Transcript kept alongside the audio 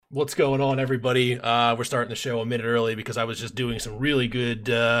What's going on, everybody? We're starting the show a minute early because I was just doing some really good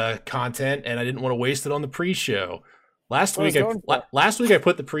content, and I didn't want to waste it on the pre-show. That's what I was going for. Last week I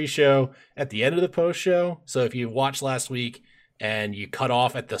put the pre-show at the end of the post-show. So if you watched last week and you cut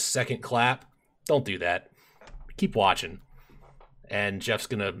off at the second clap, don't do that. Keep watching. And Jeff's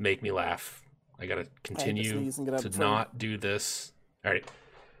gonna make me laugh. I gotta continue to not do this. All right.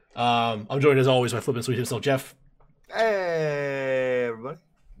 I'm joined as always by Flippin' Sweet himself, Jeff. Hey, everybody.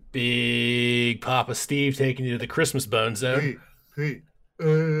 Big Papa Steve taking you to the Christmas Bone Zone. Hey,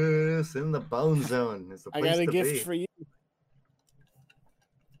 it's in the Bone Zone. It's the I place got a to gift be. for you.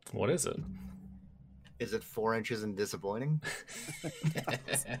 What is it? Is it 4 inches and disappointing?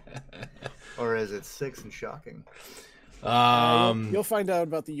 Or is it 6 and shocking? You'll find out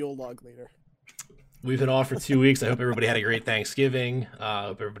about the Yule log later. We've been off for 2 weeks. I hope everybody had a great Thanksgiving. I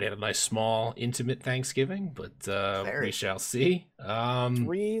hope everybody had a nice, small, intimate Thanksgiving, but we shall see.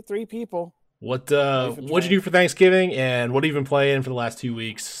 Three people. What'd you do for Thanksgiving, and what have you been playing for the last 2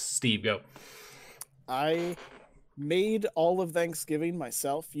 weeks? Steve, go. I made all of Thanksgiving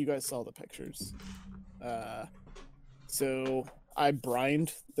myself. You guys saw the pictures. So I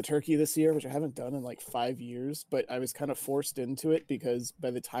brined the turkey this year, which I haven't done in like 5 years, but I was kind of forced into it because by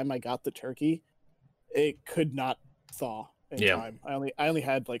the time I got the turkey, it could not thaw in time. I only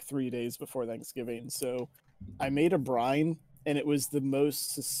had like 3 days before Thanksgiving, so I made a brine, and it was the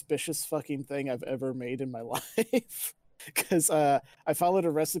most suspicious fucking thing I've ever made in my life. Because I followed a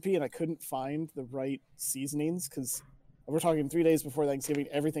recipe and I couldn't find the right seasonings. Because we're talking 3 days before Thanksgiving,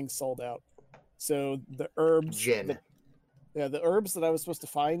 everything's sold out. So the herbs, the herbs that I was supposed to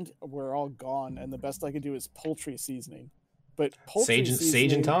find were all gone, and the best I could do is poultry seasoning. But poultry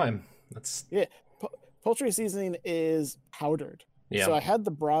sage and thyme. Poultry seasoning is powdered. Yeah. So I had the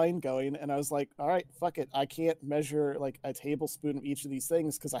brine going, and I was like, all right, fuck it. I can't measure like a tablespoon of each of these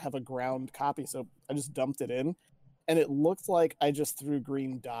things because I have a ground copy. So I just dumped it in, and it looked like I just threw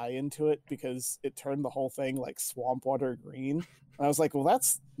green dye into it because it turned the whole thing like swamp water green. And I was like, well,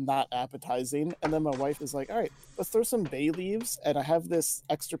 that's not appetizing. And then my wife is like, all right, let's throw some bay leaves, and I have this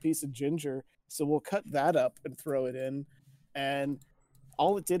extra piece of ginger. So we'll cut that up and throw it in. And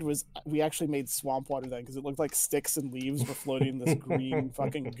all it did was we actually made swamp water then because it looked like sticks and leaves were floating in this green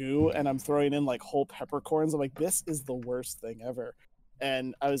fucking goo, and I'm throwing in like whole peppercorns. I'm like, this is the worst thing ever.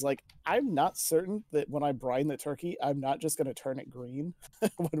 And I was like, I'm not certain that when I brine the turkey, I'm not just going to turn it green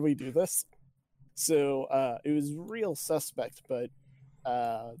when we do this. So it was real suspect, but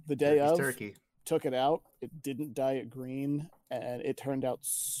the day of turkey. Took it out. It didn't dye it green, and it turned out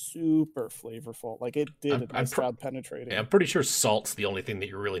super flavorful. Like it did a nice job penetrating. Yeah, I'm pretty sure salt's the only thing that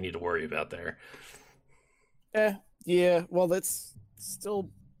you really need to worry about there. Yeah. Well, that's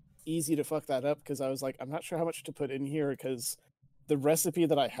still easy to fuck that up because I was like, I'm not sure how much to put in here because the recipe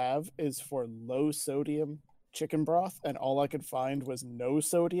that I have is for low sodium chicken broth, and all I could find was no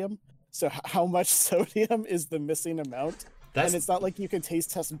sodium. So how much sodium is the missing amount? And it's not like you can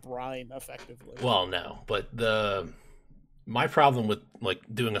taste test brine effectively. Well, no, but my problem with like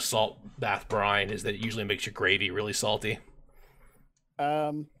doing a salt bath brine is that it usually makes your gravy really salty.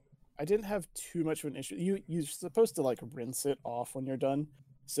 I didn't have too much of an issue. You're supposed to like rinse it off when you're done,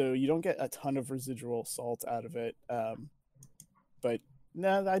 so you don't get a ton of residual salt out of it. But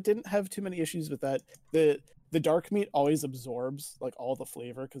no, I didn't have too many issues with that. The dark meat always absorbs like all the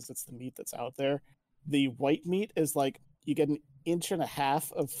flavor because it's the meat that's out there. The white meat is like you get 1.5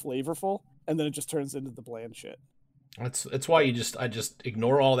 inches of flavorful, and then it just turns into the bland shit. That's why I just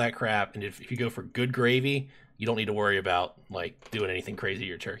ignore all that crap, and if you go for good gravy, you don't need to worry about like doing anything crazy to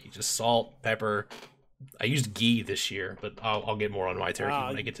your turkey. Just salt, pepper. I used ghee this year, but I'll get more on my turkey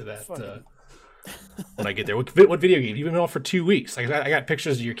when I get to that. When I get there, what video game? You've been off for 2 weeks. I got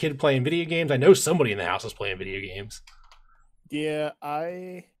pictures of your kid playing video games. I know somebody in the house is playing video games. Yeah,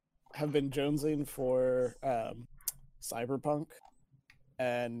 I have been jonesing for Cyberpunk,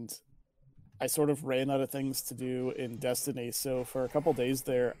 and I sort of ran out of things to do in Destiny, so for a couple days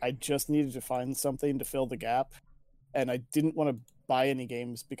there I just needed to find something to fill the gap, and I didn't want to buy any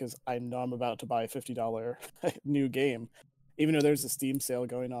games because I know I'm about to buy a $50 new game, even though there's a Steam sale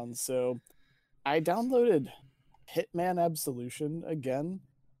going on. So I downloaded Hitman Absolution again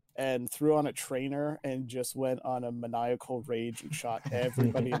and threw on a trainer and just went on a maniacal rage and shot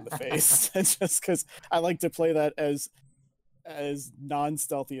everybody in the face. And just because I like to play that as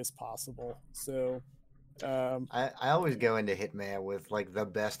non-stealthy as possible. So I always go into Hitman with like the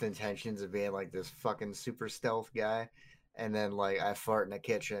best intentions of being like this fucking super stealth guy, and then like I fart in the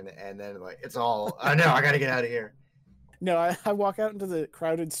kitchen, and then like it's all I know. I gotta get out of here. No, I walk out into the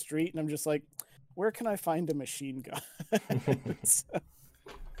crowded street and I'm just like, where can I find a machine gun?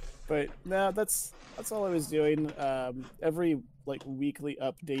 But no, that's all I was doing. Every like weekly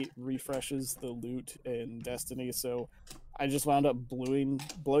update refreshes the loot in Destiny, so I just wound up blowing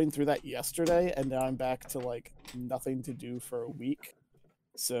through that yesterday, and now I'm back to like nothing to do for a week.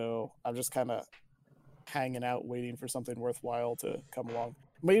 So I'm just kind of hanging out, waiting for something worthwhile to come along.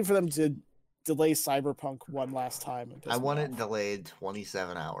 I'm waiting for them to delay Cyberpunk one last time. And piss I me want off. it delayed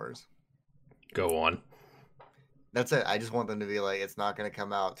 27 hours. Go on. That's it. I just want them to be like, it's not going to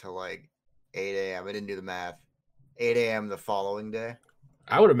come out till like 8 a.m. I didn't do the math. 8 a.m. the following day.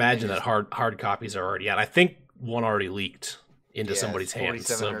 I would imagine that hard copies are already out. I think one already leaked into somebody's hands.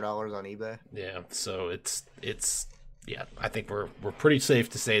 $4,700 on eBay. Yeah, so it's yeah. I think we're pretty safe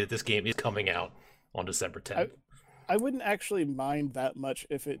to say that this game is coming out on December 10th. I wouldn't actually mind that much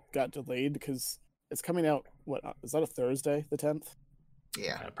if it got delayed because it's coming out. What is that? A Thursday, the 10th?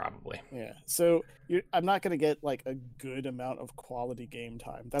 Yeah, probably. Yeah. So I'm not going to get like a good amount of quality game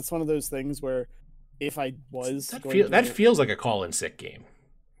time. That's one of those things where if I was that feels like a call-in sick game.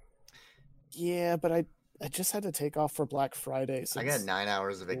 Yeah, but I just had to take off for Black Friday. I got 9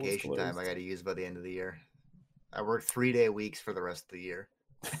 hours of vacation time I got to use by the end of the year. I work 3-day weeks for the rest of the year.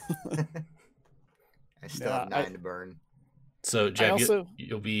 I still have 9 to burn. So Jeff,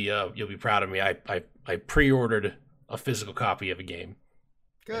 you'll be proud of me. I pre-ordered a physical copy of a game.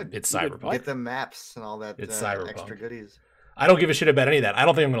 Good. It's Cyberpunk. Get the maps and all that. It's extra goodies. I don't give a shit about any of that. I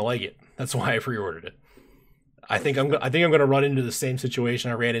don't think I'm going to like it. That's why I pre-ordered it. I think I'm going to run into the same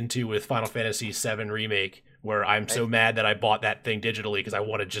situation I ran into with Final Fantasy VII Remake, where I'm so mad that I bought that thing digitally because I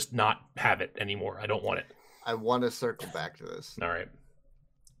want to just not have it anymore. I don't want it. I want to circle back to this. All right,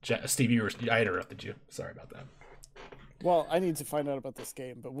 Steve, I interrupted you. Sorry about that. Well, I need to find out about this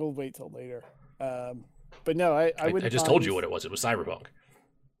game, but we'll wait till later. But no, I wouldn't. I just told you what it was. It was Cyberpunk.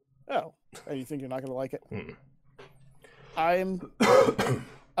 Oh, and you think you're not going to like it? Mm.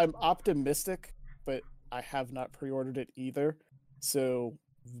 I'm optimistic, but I have not pre-ordered it either. So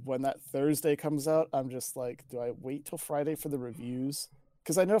when that Thursday comes out, I'm just like, do I wait till Friday for the reviews?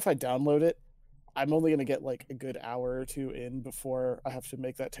 Because I know if I download it, I'm only going to get like a good hour or two in before I have to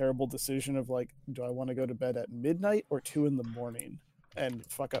make that terrible decision of like, do I want to go to bed at midnight or 2 a.m. and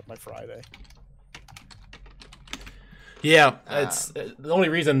fuck up my Friday? Yeah, it's the only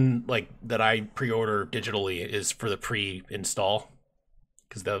reason like that I pre-order digitally is for the pre-install,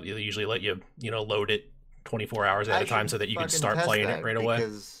 because they'll usually let you load it 24 hours at a time so that you can start playing it right away.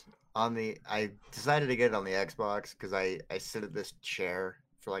 Because I decided to get it on the Xbox because I sit at this chair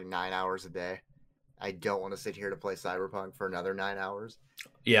for like 9 hours a day. I don't want to sit here to play Cyberpunk for another 9 hours.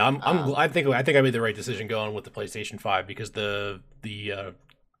 Yeah, I think I made the right decision going with the PlayStation 5 because the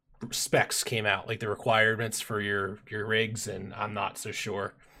specs came out, like the requirements for your rigs, and I'm not so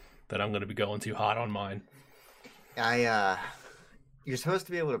sure that I'm going to be going too hot on mine. You're supposed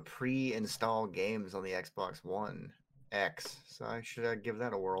to be able to pre-install games on the Xbox One X, so I should give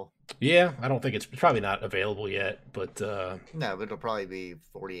that a whirl. Yeah, I don't think it's probably not available yet, but no, but it'll probably be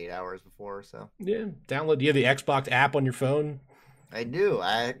 48 hours before. So yeah, download. Do you have the Xbox app on your phone? I do.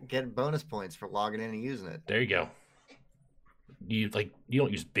 I get bonus points for logging in and using it. There you go. You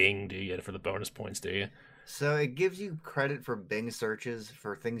don't use Bing, do you, for the bonus points, do you? So it gives you credit for Bing searches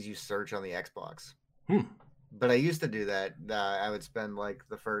for things you search on the Xbox. But I used to do that. I would spend like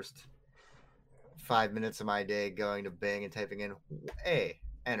the first 5 minutes of my day going to Bing and typing in A,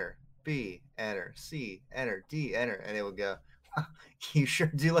 enter, B, enter, C, enter, D, enter, and it would go, you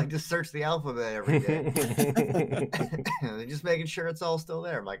sure do like to search the alphabet every day. Just making sure it's all still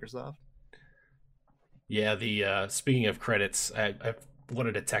there, Microsoft. Yeah, the speaking of credits, I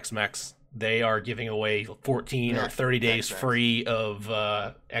wanted to Tex-Mex. They are giving away 14 or 30 days free of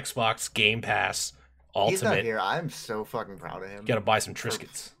Xbox Game Pass Ultimate. He's not here. I'm so fucking proud of him. Got to buy some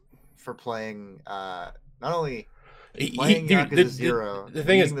Triscuits. For playing, not only playing Yakuza 0, the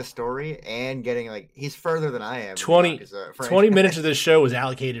thing is, the story, and getting, like, he's further than I am. 20 minutes of this show was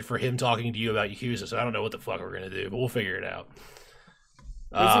allocated for him talking to you about Yakuza, so I don't know what the fuck we're going to do, but we'll figure it out.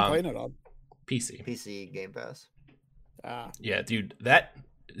 What's he playing it on? PC Game Pass. Yeah, dude,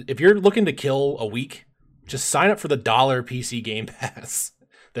 if you're looking to kill a week, just sign up for the $1 PC Game Pass.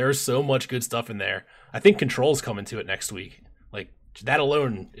 There's so much good stuff in there. I think Control's coming to it next week. Like, that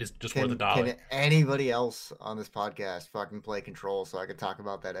alone is just worth $1. Can anybody else on this podcast fucking play Control so I can talk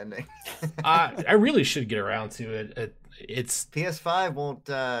about that ending? I really should get around to it. It's PS5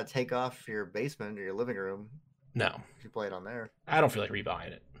 won't take off your basement or your living room. No, if you play it on there. I don't feel like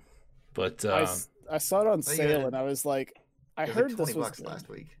rebuying it. But I saw it on sale and I was like, I heard this was $20 last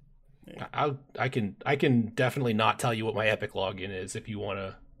week. Yeah. I can definitely not tell you what my Epic login is if you want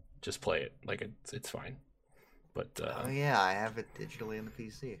to just play it. Like it's fine. But oh yeah, I have it digitally on the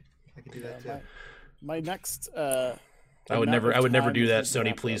PC. I could do that too. My next. I would never do that.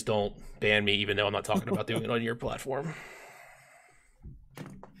 Sony, Sony, please don't ban me, even though I'm not talking about doing it on your platform.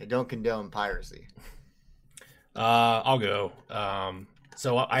 Hey, don't condone piracy. I'll go.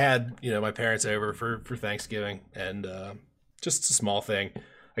 So I had, my parents over for Thanksgiving, and just a small thing.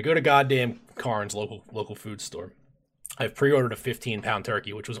 I go to goddamn Carnes, local food store. I've pre-ordered a 15-pound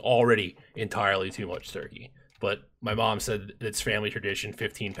turkey, which was already entirely too much turkey. But my mom said it's family tradition,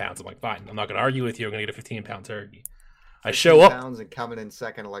 15 pounds. I'm like, fine. I'm not going to argue with you. I'm going to get a 15-pound turkey. I show up. Pounds and coming in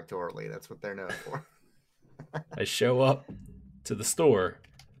second electorally. That's what they're known for. I show up to the store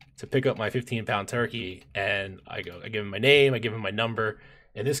to pick up my 15-pound turkey, and I give him my name, I give him my number,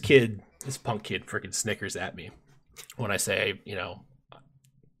 and this punk kid freaking snickers at me when I say,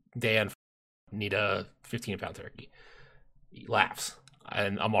 Dan, need a 15-pound turkey. He laughs,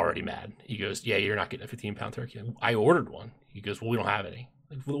 and I'm already mad. He goes, yeah, you're not getting a 15-pound turkey. I ordered one. He goes, well, we don't have any.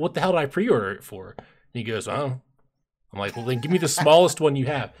 Like, what the hell did I pre-order it for? And he goes, oh. I'm like, well, then give me the smallest one you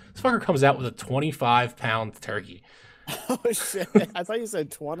have. This fucker comes out with a 25-pound turkey. Oh, shit. I thought you said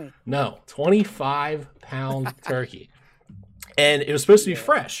 20. No, 25-pound turkey. And it was supposed to be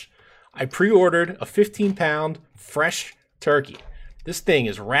fresh. I pre-ordered a 15-pound fresh turkey. This thing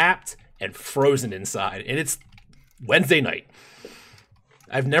is wrapped and frozen inside, and it's Wednesday night.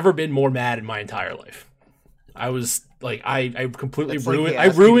 I've never been more mad in my entire life. I was like, I completely ruined. I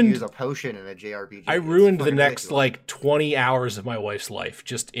ruined. Use a potion in a JRPG. I ruined the next ridiculous. 20 hours of my wife's life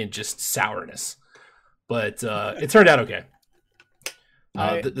just in sourness. But it turned out okay.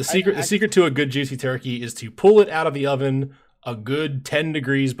 The secret to a good juicy turkey is to pull it out of the oven a good 10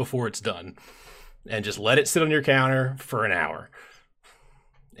 degrees before it's done, and just let it sit on your counter for an hour,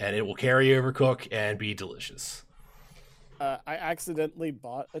 and it will carry over cook and be delicious. I accidentally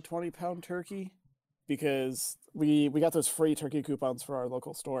bought a 20-pound turkey because we got those free turkey coupons for our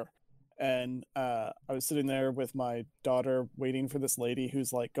local store. And I was sitting there with my daughter waiting for this lady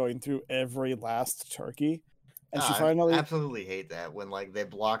who's like going through every last turkey. And she finally... I absolutely hate that when like they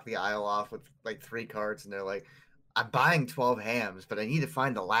block the aisle off with like 3 carts and they're like, I'm buying 12 hams, but I need to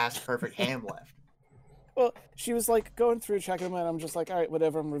find the last perfect ham left. Well, she was like going through checking them, and I'm just like, all right,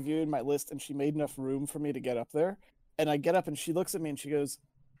 whatever. I'm reviewing my list, and she made enough room for me to get up there. And I get up, and she looks at me, and she goes,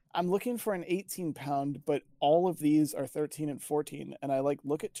 I'm looking for an 18-pound, but all of these are 13 and 14. And I like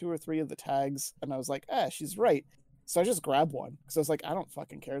look at 2 or 3 of the tags, and I was like, she's right. So I just grabbed one because I was like, I don't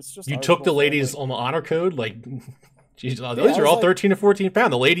fucking care. It's just you took the ladies on the honor code, like, geez, those are all like, 13 to 14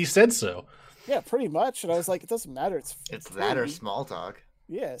 pound. The lady said so. Yeah, pretty much. And I was like, it doesn't matter. It's that or small talk.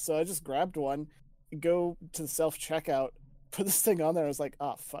 Yeah, so I just grabbed one, go to the self-checkout, put this thing on there. I was like,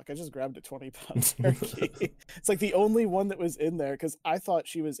 oh, fuck, I just grabbed a 20-pound turkey. It's like the only one that was in there because I thought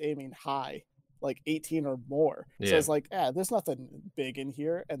she was aiming high, like 18 or more. Yeah. So I was like, there's nothing big in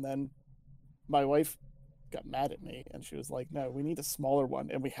here. And then my wife got mad at me, and she was like, no, we need a smaller one.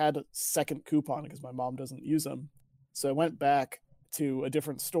 And we had a second coupon because my mom doesn't use them. So I went back to a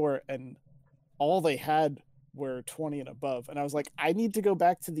different store, and all they had were 20 and above, and I was like, I need to go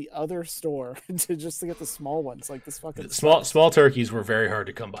back to the other store to get the small ones. Like this fucking small turkeys were very hard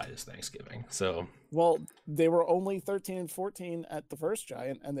to come by this Thanksgiving. So well, they were only 13 and 14 at the first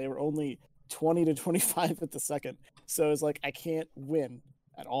giant, and they were only 20 to 25 at the second. So it's like I can't win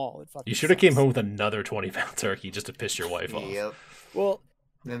at all. You should have came home with another 20-pound turkey just to piss your wife off. Yep. Well,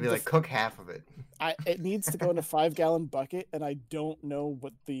 then be like, cook half of it. It needs to go in a 5-gallon bucket, and I don't know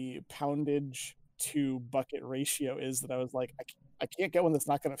what the poundage to bucket ratio is. That I was like, I can't get one that's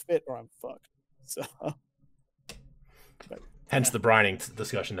not going to fit, or I'm fucked. So, hence the brining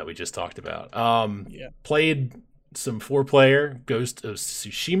discussion that we just talked about. Played some 4-player Ghost of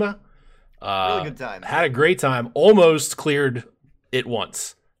Tsushima. Really good time. Had a great time. Almost cleared it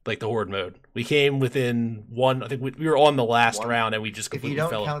once, like the horde mode. We came within one. I think we were on the last round, and we just completely fell.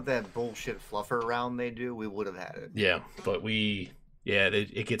 If you don't count that bullshit fluffer round they do, we would have had it. Yeah, but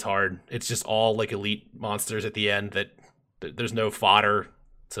it gets hard. It's just all like elite monsters at the end that there's no fodder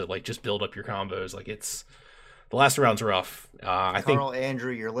to like just build up your combos. Like the last round's rough. I think Carl,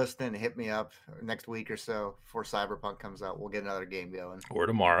 Andrew, you're listening. Hit me up next week or so before Cyberpunk comes out. We'll get another game going. Or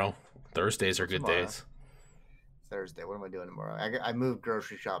tomorrow. Thursdays are good days. Thursday. What am I doing tomorrow? I moved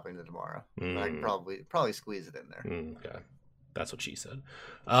grocery shopping to tomorrow. But I can probably squeeze it in there. Okay, that's what she said.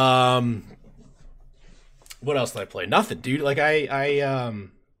 What else did I play? Nothing, dude. Like I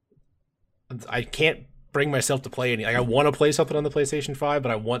can't bring myself to play any. Like, I want to play something on the PlayStation 5, but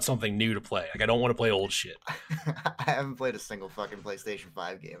I want something new to play. Like I don't want to play old shit. I haven't played a single fucking PlayStation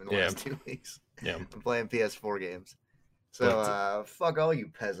 5 game in the last 2 weeks. Yeah, I'm playing PS4 games. So fuck all you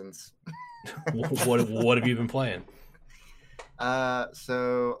peasants. What have you been playing?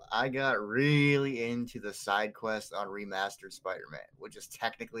 So I got really into the side quest on Remastered Spider-Man, which is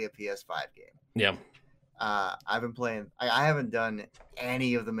technically a PS5 game. Yeah. I've been playing. I haven't done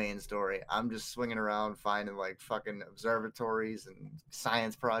any of the main story. I'm just swinging around finding like fucking observatories and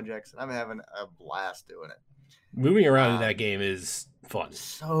science projects, and I'm having a blast doing it. Moving around in that game is fun.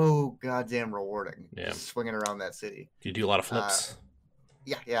 So goddamn rewarding. Yeah. Just swinging around that city. Do you do a lot of flips?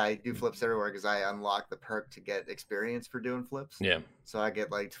 Yeah, I do flips everywhere because I unlock the perk to get experience for doing flips. Yeah. So I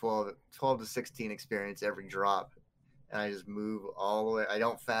get like 12 to 16 experience every drop, and I just move all the way. I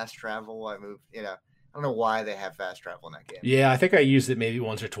don't fast travel. I move, I don't know why they have fast travel in that game. Yeah, I think I used it maybe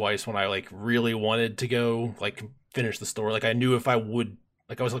once or twice when I like really wanted to go like finish the story. Like I knew if I would,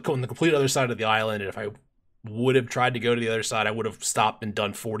 like I was like on the complete other side of the island, and if I would have tried to go to the other side, I would have stopped and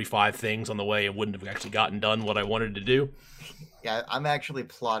done 45 things on the way and wouldn't have actually gotten done what I wanted to do. Yeah, I'm actually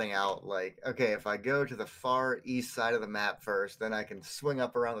plotting out like, okay, if I go to the far east side of the map first, then I can swing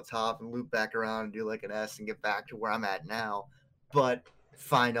up around the top and loop back around and do like an S and get back to where I'm at now, but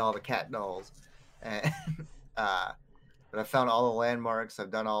find all the cat dolls. And, but I found all the landmarks. I've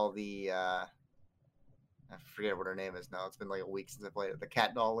done all the I forget what her name is now. It's been like a week since I played it. The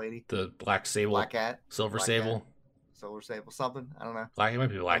cat doll lady. The black sable, Black cat. silver Black sable, cat. Silver sable, something. I don't know. black. It might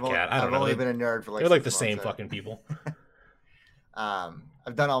be black cat. I don't I've know. only been a nerd for like. They're like the 6 same months, fucking people.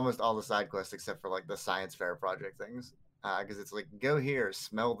 I've done almost all the side quests except for like the science fair project things. Because it's like, go here,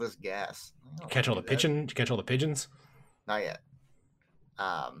 smell this gas. Catch all the pigeons. Did you catch all the pigeons? Not yet.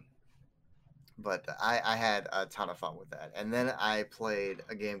 But I had a ton of fun with that. And then I played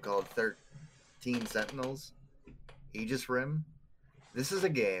a game called 13 Sentinels, Aegis Rim. This is a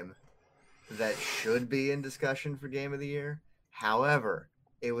game that should be in discussion for Game of the Year. However,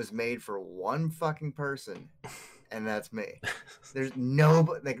 it was made for one fucking person, and that's me. There's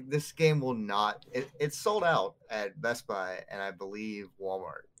no, like, this game will not, it's sold out at Best Buy and I believe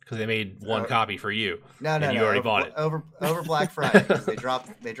Walmart. Because they made one copy for you. No, you already bought it. Over Black Friday, because they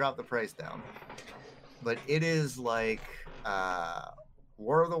dropped the price down. But it is like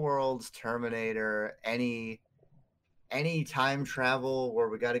War of the Worlds, Terminator, any time travel where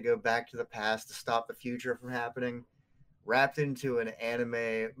we got to go back to the past to stop the future from happening, wrapped into an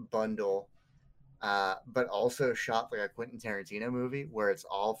anime bundle, but also shot like a Quentin Tarantino movie where it's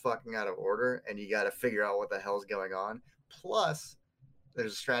all fucking out of order and you got to figure out what the hell's going on. Plus,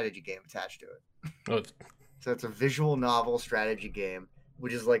 there's a strategy game attached to it. Oh, So it's a visual novel strategy game,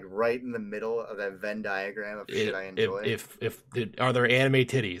 which is like right in the middle of that Venn diagram of shit I enjoy. Are there anime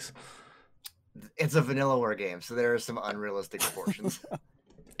titties? It's a Vanillaware game, so there are some unrealistic proportions.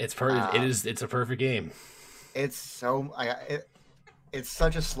 It's perfect. It's a perfect game. It's so it's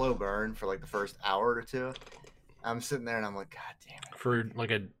such a slow burn for like the first hour or two. I'm sitting there and I'm like, God damn it. For like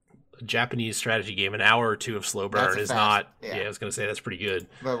a Japanese strategy game, an hour or two of slow burn is not. Yeah, I was gonna say that's pretty good.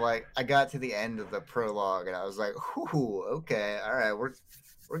 But like, I got to the end of the prologue and I was like, "Ooh, okay, all right,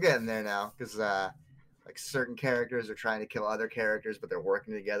 we're getting there now." Because like certain characters are trying to kill other characters, but they're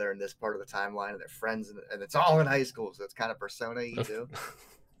working together in this part of the timeline, and they're friends, and it's all in high school, so it's kind of Persona-y too.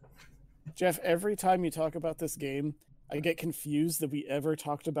 Jeff, every time you talk about this game, I get confused that we ever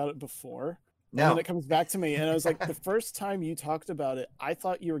talked about it before. No. And then it comes back to me, and I was like, the first time you talked about it, I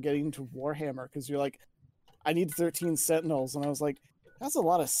thought you were getting into Warhammer, because you're like, I need 13 Sentinels, and I was like, that's a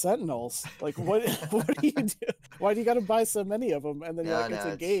lot of Sentinels. Like, what do you do? Why do you got to buy so many of them? And then you're like, it's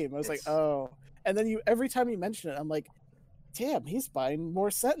a game. I was like, oh. And then every time you mention it, I'm like, damn, he's buying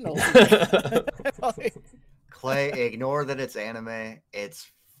more Sentinels. Like, Clay, ignore that it's anime. It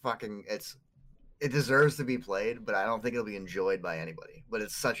deserves to be played, but I don't think it'll be enjoyed by anybody. But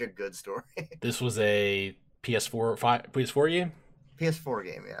it's such a good story. This was a PS4 game? PS4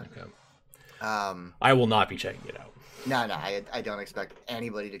 game, yeah. Okay. I will not be checking it out. No, I don't expect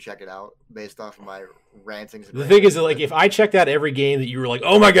anybody to check it out based off of my rantings. The thing is that, like, if I checked out every game that you were like,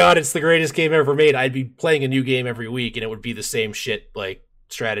 oh my god, it's the greatest game ever made, I'd be playing a new game every week, and it would be the same shit, like,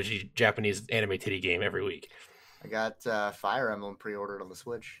 strategy Japanese anime titty game every week. I got Fire Emblem pre-ordered on the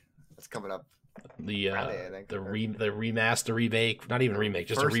Switch. That's coming up. Friday, I think, the remaster, remake, not even remake,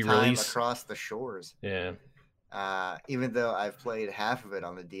 just first a re-release. Time Across the Shores. Yeah. Even though I've played half of it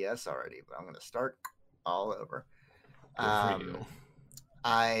on the DS already, but I'm going to start all over. Good for you.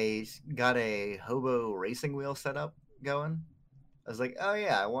 I got a hobo racing wheel setup going. I was like, oh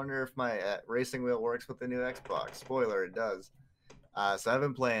yeah, I wonder if my racing wheel works with the new Xbox. Spoiler, it does. So I've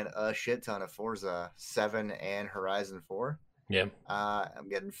been playing a shit ton of Forza 7 and Horizon 4. Yeah. I'm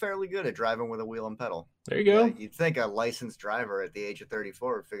getting fairly good at driving with a wheel and pedal. There you go. You'd think a licensed driver at the age of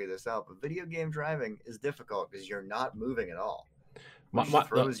 34 would figure this out, but video game driving is difficult because you're not moving at all. which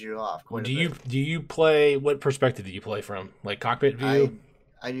throws you off quite a bit. Do you play, what perspective do you play from? Like cockpit view?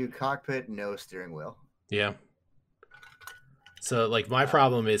 I do cockpit, no steering wheel. Yeah. So like my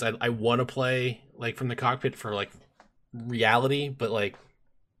problem is I want to play like from the cockpit for like reality, but like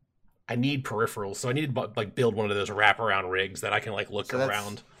I need peripherals, so I need to like build one of those wraparound rigs that I can like look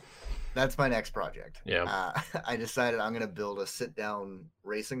around. That's my next project. Yeah. I decided I'm gonna build a sit-down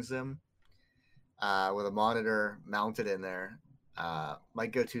racing sim with a monitor mounted in there.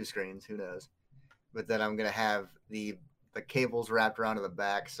 Might go 2 screens, who knows? But then I'm gonna have the cables wrapped around to the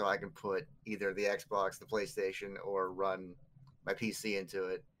back, so I can put either the Xbox, the PlayStation, or run my PC into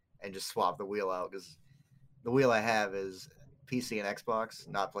it and just swap the wheel out, because the wheel I have is PC and Xbox,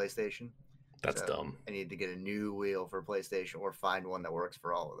 not PlayStation. That's dumb. I need to get a new wheel for PlayStation or find one that works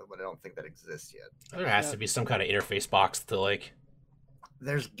for all of them, but I don't think that exists yet. There has to be some kind of interface box to like.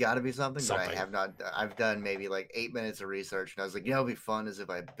 There's got to be something, but I have not. I've done maybe like 8 minutes of research, and I was like, it'd be fun as if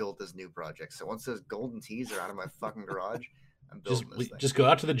I built this new project. So once those golden tees are out of my fucking garage, I'm building this thing. Just go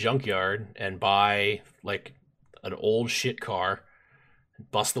out to the junkyard and buy like an old shit car,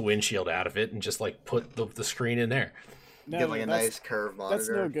 bust the windshield out of it, and just like put the screen in there. No, get like a nice curved monitor. That's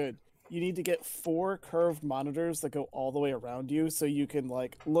no good. You need to get 4 curved monitors that go all the way around you, so you can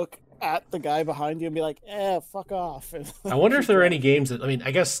like look at the guy behind you and be like, fuck off. I wonder if there are any games that, I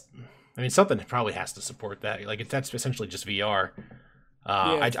mean, something probably has to support that. Like that's essentially just VR.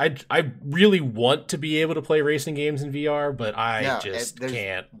 I really want to be able to play racing games in VR, but I just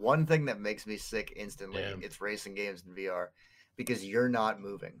can't. One thing that makes me sick instantly, it's racing games in VR, because you're not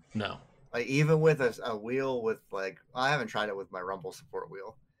moving. No. Like even with a wheel with like, I haven't tried it with my rumble support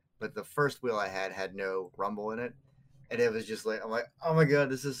wheel, but the first wheel I had no rumble in it. And it was just like, I'm like, oh my God,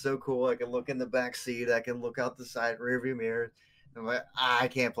 this is so cool. I can look in the back seat. I can look out the side rearview mirror. I'm like, I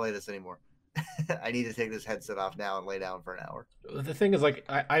can't play this anymore. I need to take this headset off now and lay down for an hour. The thing is, like,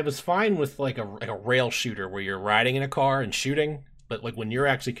 I was fine with like a rail shooter where you're riding in a car and shooting, but like when you're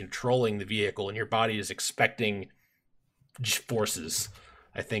actually controlling the vehicle and your body is expecting forces,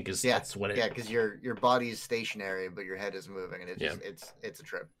 I think that's when it. Yeah, because your body is stationary, but your head is moving, and it's a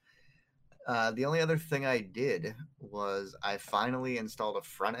trip. The only other thing I did was I finally installed a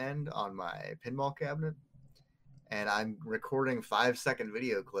front end on my pinball cabinet, and I'm recording 5-second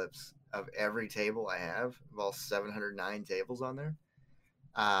video clips of every table I have, of all 709 tables on there,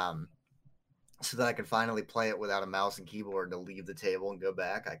 so that I can finally play it without a mouse and keyboard to leave the table and go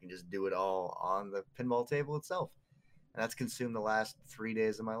back. I can just do it all on the pinball table itself, and that's consumed the last 3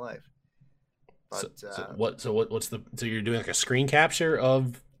 days of my life. But so you're doing like a screen capture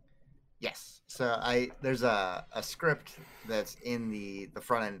of. Yes. So there's a script that's in the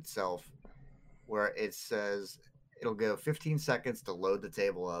front end itself where it says it'll go 15 seconds to load the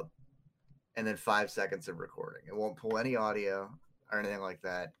table up and then 5 seconds of recording. It won't pull any audio or anything like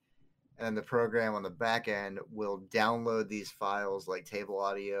that. And then the program on the back end will download these files like table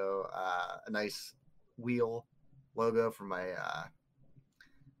audio, a nice wheel logo from my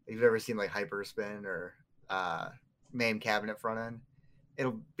if you've ever seen like Hyperspin or MAME cabinet front end.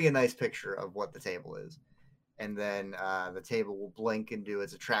 It'll be a nice picture of what the table is. And then the table will blink and do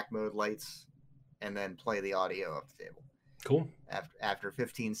its attract mode lights and then play the audio of the table. Cool. After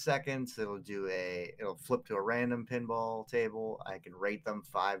 15 seconds, it'll flip to a random pinball table. I can rate them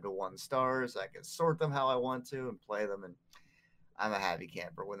 5 to 1 stars. I can sort them how I want to and play them. And I'm a happy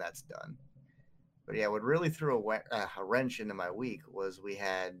camper when that's done. But yeah, what really threw a wrench into my week was we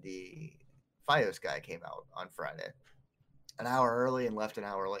had the Fios guy came out on Friday. An hour early and left an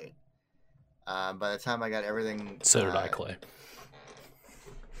hour late. By the time I got everything... So did I, Clay.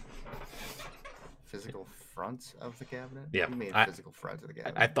 Physical front of the cabinet? Yeah. What do you mean physical front of the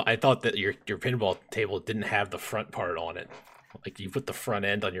cabinet? I thought that your pinball table didn't have the front part on it. Like you put the front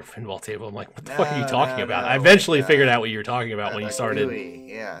end on your pinball table. I'm like, what the fuck are you talking about? I eventually figured out what you were talking about when you started.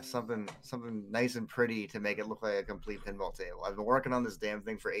 Yeah, something nice and pretty to make it look like a complete pinball table. I've been working on this damn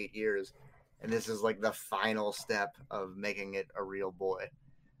thing for 8 years. And this is like the final step of making it a real boy.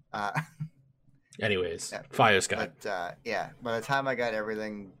 Anyways, Fios guy. But by the time I got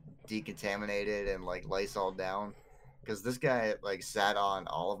everything decontaminated and like Lysol down, because this guy like sat on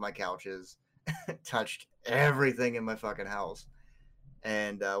all of my couches, touched everything in my fucking house,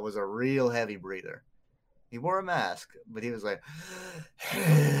 and was a real heavy breather. He wore a mask, but he was like,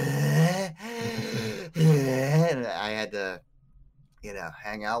 and I had to,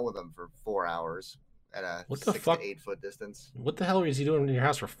 hang out with him for 4 hours at a 6 to 8 foot distance. What the hell is he doing in your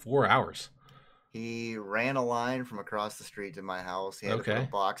house for 4 hours? He ran a line from across the street to my house. He had to put a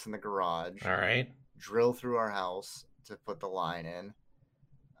box in the garage. All right. Drill through our house to put the line in.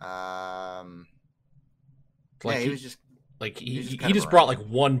 He was just Like He's just he kind of just brought around. like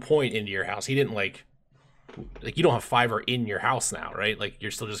 1 point into your house. He didn't like you don't have fiber in your house now, right? Like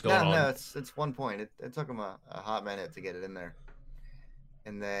you're still just going No, on. no, it's 1 point. It took him a hot minute to get it in there,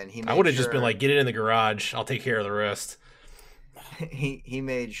 and then he I made would have just been sure like, get it in the garage. I'll take care of the rest. he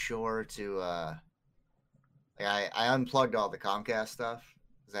made sure to like I unplugged all the Comcast stuff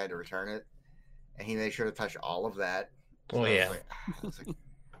because I had to return it, and he made sure to touch all of that. Oh, I yeah. was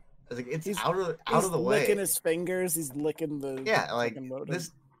like, it's He's- out of He's the way. licking his fingers. He's licking the Yeah, like fucking modem.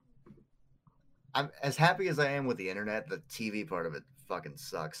 this. I'm as happy as I am with the internet. The TV part of it fucking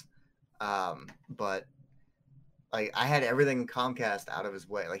sucks. But like I had everything Comcast out of his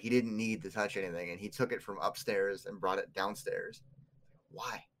way. Like he didn't need to touch anything, and he took it from upstairs and brought it downstairs.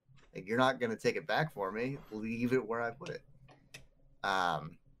 Why? Like you're not gonna take it back for me. Leave it where I put it. But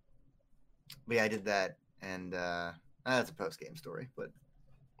yeah, I did that, and that's a post game story. But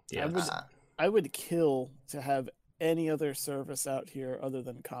Yeah. I would kill to have any other service out here other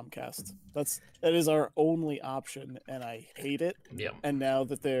than Comcast. That is our only option, and I hate it. Yeah. And now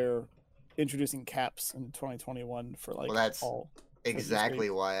that they're introducing caps in 2021 for like Well, that's all exactly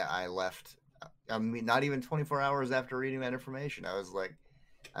why I left. I mean, not even 24 hours after reading that information, I was like,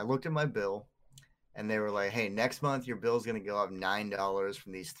 I looked at my bill, and they were like, "Hey, next month your bill's going to go up $9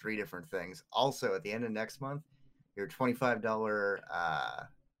 from these 3 different things. Also, at the end of next month, your $25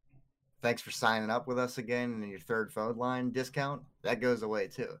 thanks for signing up with us again, and your third phone line discount that goes away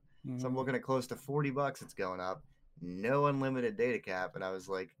too." So I'm looking at close to $40. It's going up. No unlimited data cap, and I was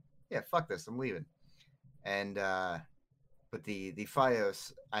like, "Yeah, fuck this. I'm leaving." And but the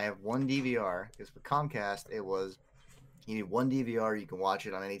FiOS, I have 1 DVR because with Comcast it was you need 1 DVR. You can watch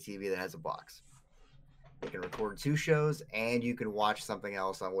it on any TV that has a box. You can record 2 shows, and you can watch something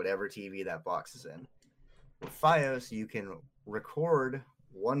else on whatever TV that box is in. With FiOS, you can record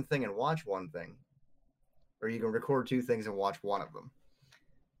 1 thing and watch 1 thing, or you can record 2 things and watch 1 of them.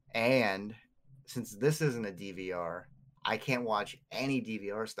 And since this isn't a DVR, I can't watch any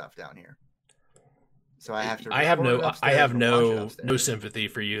DVR stuff down here. So I have to. I have record it no upstairs and watch it upstairs. no sympathy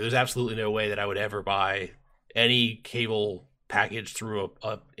for you. There's absolutely no way that I would ever buy any cable package through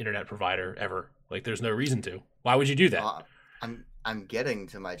a internet provider ever. Like there's no reason to. Why would you do that? I'm getting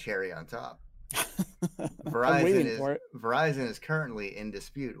to my cherry on top. I'm waiting for it. Verizon is currently in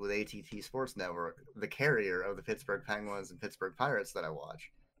dispute with AT&T Sports Network, the carrier of the Pittsburgh Penguins and Pittsburgh Pirates that I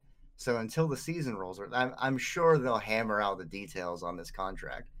watch. So until the season rolls, I'm sure they'll hammer out the details on this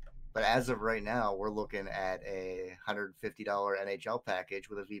contract. But as of right now, we're looking at a $150 NHL package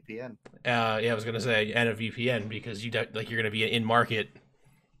with a VPN. Yeah, I was gonna say and a VPN because you're gonna be in market,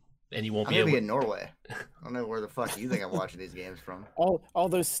 and you won't I'm be gonna able. be in Norway. I don't know where the fuck you think I'm watching these games from. All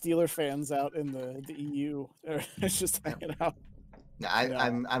those Steeler fans out in the EU are just hanging out. No,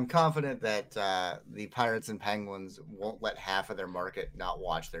 Yeah. I'm confident that the Pirates and Penguins won't let half of their market not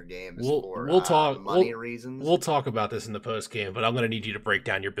watch their games for money reasons. We'll talk about this in the post game, but I'm going to need you to break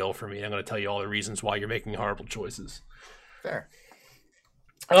down your bill for me. I'm going to tell you all the reasons why you're making horrible choices. Fair.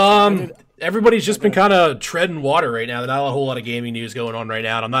 Everybody's just been kind of treading water right now. There's not a whole lot of gaming news going on right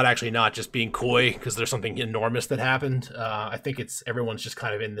now, and I'm not just being coy because there's something enormous that happened. I think everyone's just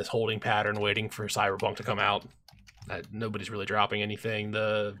kind of in this holding pattern, waiting for Cyberpunk to come out. Nobody's really dropping anything.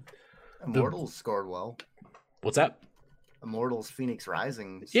 Immortals scored well. What's that? Immortals Phoenix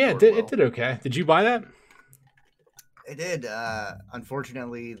Rising. Yeah, it did okay. Did you buy that? It did.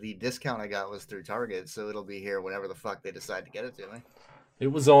 Unfortunately, the discount I got was through Target, so it'll be here whenever the fuck they decide to get it to me. It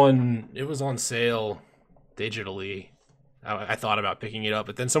was on sale digitally. I thought about picking it up,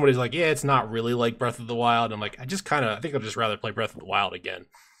 but then somebody's like, "Yeah, it's not really like Breath of the Wild." I'm like, I think I'll just rather play Breath of the Wild again.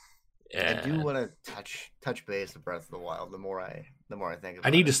 I do want to touch base with Breath of the Wild. The more I think about it. I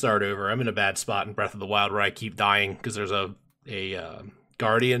need to start over. I'm in a bad spot in Breath of the Wild where I keep dying because there's a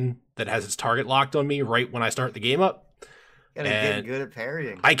guardian that has its target locked on me right when I start the game up. Gotta get good at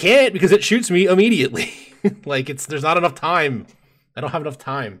parrying. I can't because it shoots me immediately. There's not enough time. I don't have enough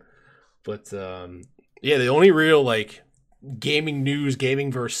time. But yeah, the only real gaming news, gaming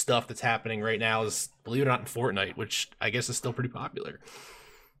verse stuff that's happening right now is, believe it or not, in Fortnite, which I guess is still pretty popular.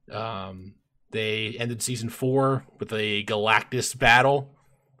 They ended season 4 with a Galactus battle,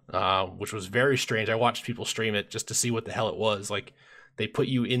 which was very strange. I watched people stream it just to see what the hell it was. Like, they put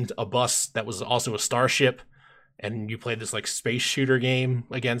you in a bus that was also a starship, and you played this space shooter game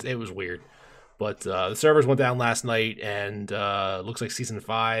against. It was weird. But the servers went down last night, and looks like season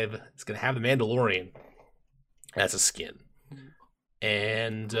 5 is going to have the Mandalorian as a skin.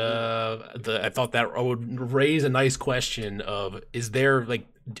 And I thought that would raise a nice question of, is there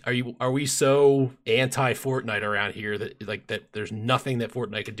are we so anti Fortnite around here that there's nothing that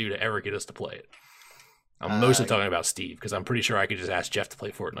Fortnite could do to ever get us to play it? I'm mostly talking about Steve because I'm pretty sure I could just ask Jeff to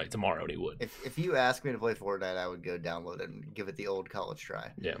play Fortnite tomorrow and he would. If you ask me to play Fortnite, I would go download it and give it the old college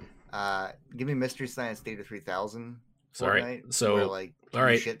try. Yeah. Give me Mystery Science Theater 3000. Sorry. Fortnite, So where, like, all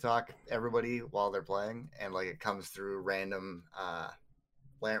right. you shit talk everybody while they're playing, and like it comes through random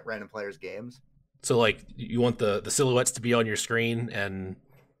players' games. So like you want the silhouettes to be on your screen and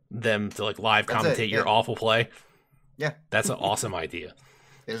them to like live commentate your awful play. Yeah, that's an awesome idea,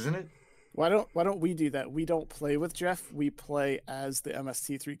 isn't it? Why don't we do that? We don't play with Jeff. We play as the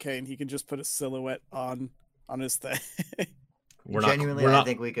MST3K, and he can just put a silhouette on his thing. I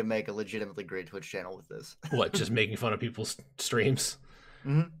think we could make a legitimately great Twitch channel with this. What? Just making fun of people's streams?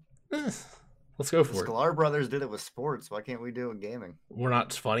 Mm-hmm. Let's go for it. Sklar Brothers did it with sports. Why can't we do it with gaming? We're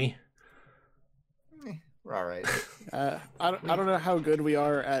not funny. We're all right. I don't know how good we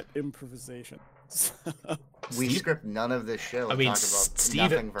are at improvisation. We script none of this show. I mean,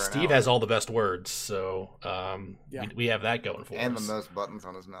 Steve has all the best words, so we have that going for us. And the most buttons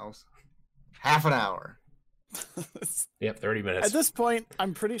on his mouse. Half an hour. Yep, 30 minutes. At this point,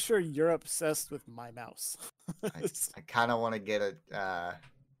 I'm pretty sure you're obsessed with my mouse. I kind of want to get it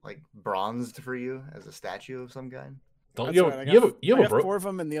like bronzed for you as a statue of some kind. Don't you have 4 of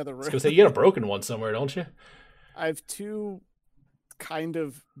them in the other room. I was gonna say you got a broken one somewhere, don't you? I have 2 kind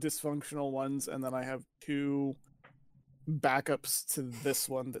of dysfunctional ones, and then I have 2 backups to this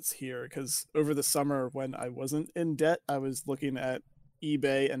one that's here. Because over the summer, when I wasn't in debt, I was looking at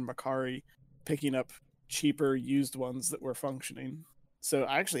eBay and Mercari, picking up cheaper used ones that were functioning. So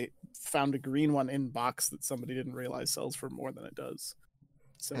I actually found a green one in box that somebody didn't realize sells for more than it does.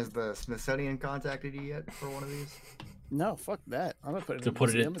 So, has the Smithsonian contacted you yet for one of these? No, fuck that. I'm gonna put it to in put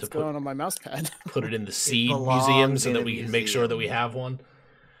museum. it in, it's going on my mouse pad. Put it in the Seed Museum so that we can make sure that we have one.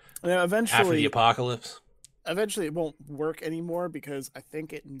 Yeah, eventually, after the apocalypse. Eventually, it won't work anymore because I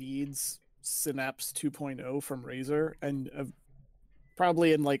think it needs Synapse 2.0 from Razer, and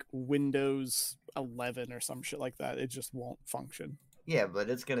probably in like Windows 11 or some shit like that, it just won't function. Yeah, but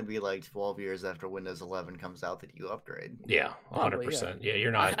it's going to be like 12 years after Windows 11 comes out that you upgrade. Yeah, 100%. Yeah,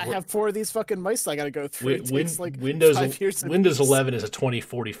 you're not. I have 4 of these fucking mice I got to go through. It takes like Windows 5 years. Windows 11 is a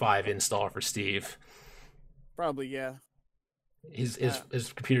 2045 install for Steve. Probably, yeah. His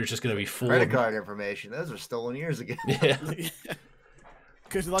computer's just going to be full credit card information. Those were stolen years ago. Yeah.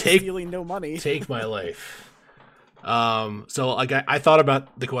 Good luck stealing no money. Take my life. So like I thought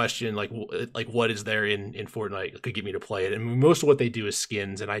about the question like what is there in Fortnite that could get me to play it, and most of what they do is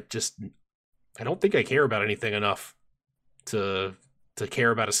skins, and I don't think I care about anything enough to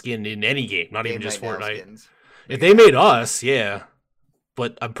care about a skin in any game, not even just Fortnite. If they made us, yeah,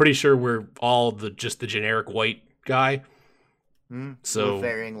 but I'm pretty sure we're all just the generic white guy. So with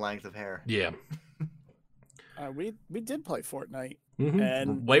varying length of hair. Yeah. We did play Fortnite,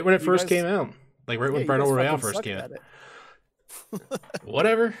 and right when it first came out. Like right when Battle Royale first came out.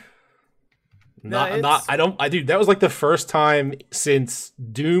 Whatever. Dude, that was like the first time since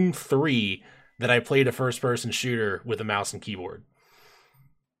Doom 3 that I played a first person shooter with a mouse and keyboard.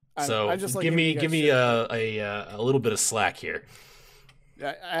 So I just like give me a little bit of slack here.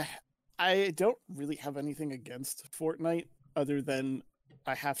 I don't really have anything against Fortnite other than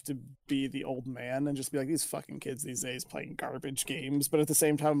I have to be the old man and just be like, these fucking kids these days playing garbage games. But at the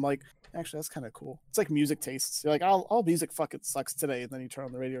same time, I'm like, actually, that's kind of cool. It's like music tastes. You're like, all music fucking sucks today. And then you turn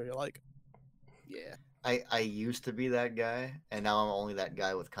on the radio, you're like, yeah. I used to be that guy, and now I'm only that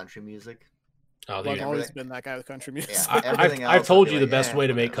guy with country music. Oh, I've always been that guy with country music. Yeah, I've told you the best way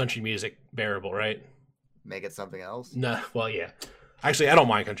to make country music bearable, right? Make it something else? No, well, yeah. Actually, I don't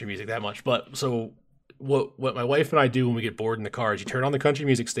mind country music that much. But so what my wife and I do when we get bored in the car is you turn on the country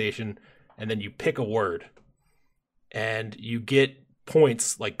music station, and then you pick a word. And you get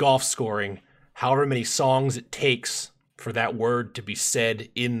points, like golf scoring, however many songs it takes for that word to be said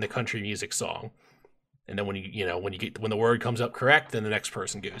in the country music song. And then when the word comes up correct, then the next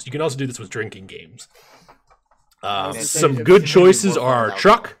person goes. You can also do this with drinking games. Some good choices are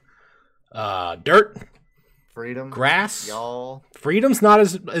truck, dirt, freedom, grass. Y'all. Freedom's not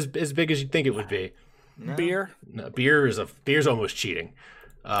as big as you'd think it would be. No. Beer. No, beer's almost cheating.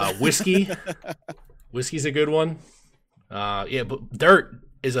 Whiskey. Whiskey's a good one. Yeah, but dirt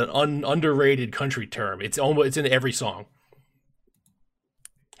is an underrated country term. It's in every song.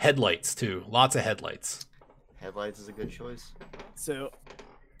 Headlights too. Lots of headlights. Headlights is a good choice. So,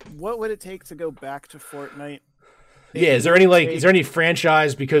 what would it take to go back to Fortnite? Yeah, is there any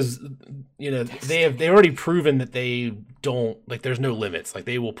franchise, because they've already proven that they don't, like, there's no limits. Like,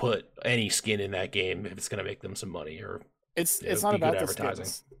 they will put any skin in that game if it's going to make them some money, or it's not about the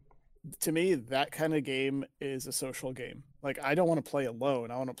skins. To me, that kind of game is a social game. Like, I don't want to play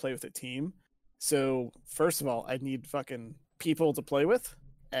alone. I want to play with a team. So first of all, I need fucking people to play with,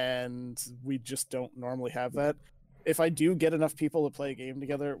 and we just don't normally have that. If I do get enough people to play a game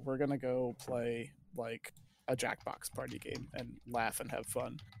together, we're gonna go play like a Jackbox party game and laugh and have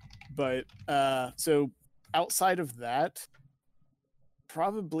fun. But so outside of that,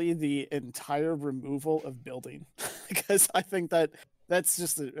 probably the entire removal of building, because I think that that's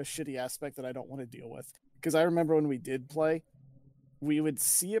just a shitty aspect that I don't want to deal with. Because I remember when we did play, we would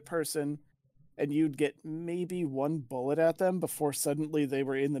see a person and you'd get maybe one bullet at them before suddenly they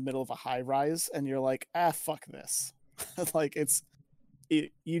were in the middle of a high rise and you're like, fuck this. Like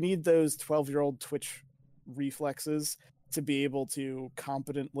you need those 12-year-old Twitch reflexes to be able to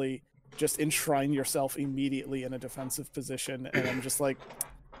competently just enshrine yourself immediately in a defensive position. And I'm just like,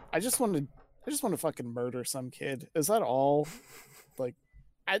 I just want to fucking murder some kid. Is that all? Like,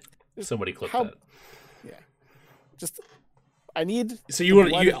 somebody clip that. Yeah, just I need. So you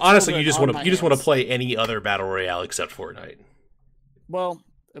honestly you just want to play any other battle royale except Fortnite. Well,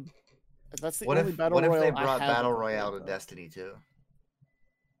 that's the only battle royale. What if they brought battle royale to Destiny 2?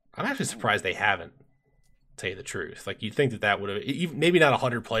 I'm actually surprised they haven't. To tell you the truth, like you'd think that would have maybe not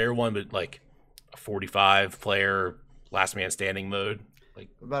 100-player one, but like a 45-player last man standing mode. Like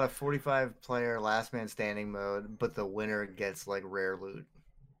about a 45-player last man standing mode, but the winner gets like rare loot.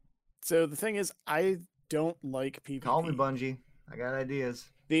 So the thing is, I don't like PvP. Call me Bungie. I got ideas.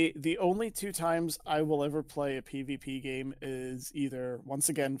 The only 2 times I will ever play a PvP game is either, once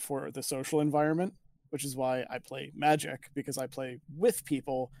again, for the social environment, which is why I play Magic, because I play with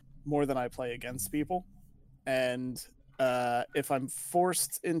people more than I play against people. And if I'm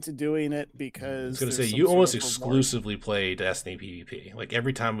forced into doing it because I was going to say, you almost exclusively play Destiny PvP. Like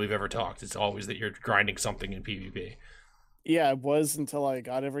every time we've ever talked, it's always that you're grinding something in PvP. Yeah, it was until I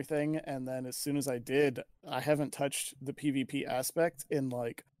got everything, and then as soon as I did, I haven't touched the PvP aspect in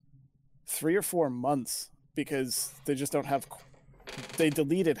like 3 or 4 months because they just don't have. They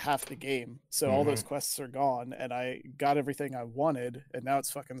deleted half the game, so all those quests are gone, and I got everything I wanted, and now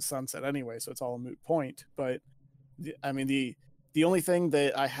it's fucking sunset anyway, so it's all a moot point. But I mean, the only thing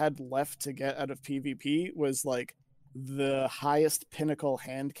that I had left to get out of PvP was like the highest pinnacle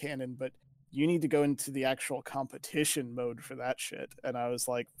hand cannon, but you need to go into the actual competition mode for that shit. And I was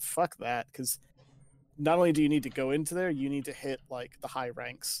like, fuck that, because not only do you need to go into there, you need to hit like the high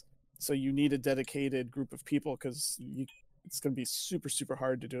ranks. So you need a dedicated group of people because it's going to be super, super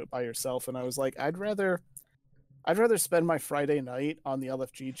hard to do it by yourself. And I was like, I'd rather spend my Friday night on the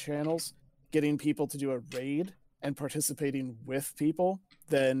LFG channels getting people to do a raid and participating with people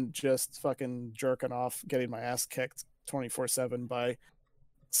than just fucking jerking off, getting my ass kicked 24/7 by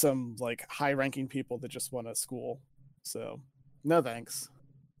some like high-ranking people that just want to school. So, no thanks.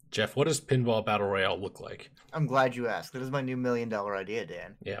 Jeff, what does Pinball Battle Royale look like? I'm glad you asked. That is my new $1 million idea,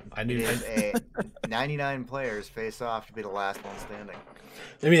 Dan. Yeah, I knew. It is a 99 players face off to be the last one standing.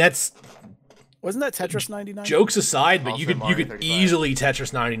 I mean, that's wasn't that Tetris 99? Jokes aside, but Also you could Mario 35. easily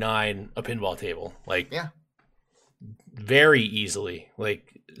Tetris 99 a pinball table, like Yeah, very easily.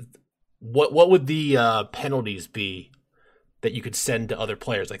 Like, what would the penalties be that you could send to other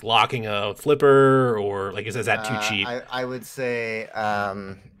players, like locking a flipper, or like is that too cheap? I would say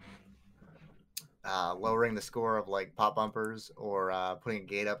lowering the score of like pop bumpers, or putting a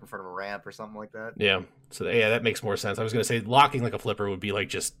gate up in front of a ramp or something like that. Yeah. So yeah, that makes more sense. I was gonna say locking like a flipper would be like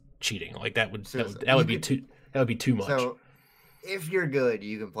just cheating. Like that would be too much. So if you're good,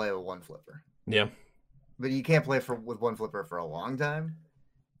 you can play with one flipper. Yeah. But you can't play with one flipper for a long time.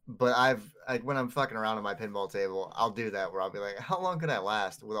 But when I'm fucking around on my pinball table, I'll do that where I'll be like, how long can I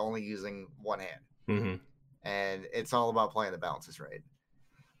last with only using one hand? Mm-hmm. And it's all about playing the balances right.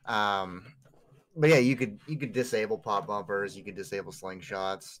 But yeah, you could disable pop bumpers, you could disable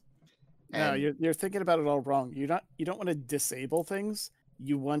slingshots. No, you're thinking about it all wrong. You don't want to disable things.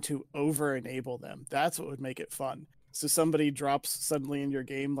 You want to over-enable them. That's what would make it fun. So somebody drops suddenly in your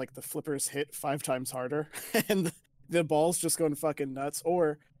game, like the flippers hit 5 times harder, and the ball's just going fucking nuts,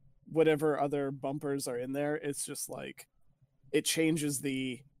 or whatever other bumpers are in there. It's just like it changes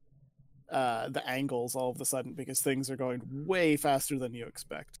the angles all of a sudden because things are going way faster than you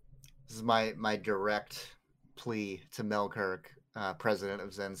expect. This is my direct plea to Mel Kirk, president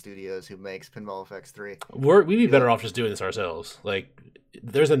of Zen Studios, who makes Pinball FX 3. We'd be better off just doing this ourselves. Like,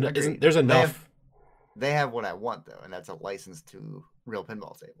 there's enough. They have what I want though, and that's a license to real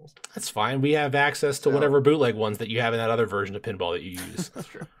pinball tables. That's fine. We have access to whatever bootleg ones that you have in that other version of pinball that you use. That's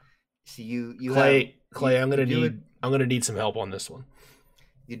true. So you Clay, I'm gonna need some help on this one.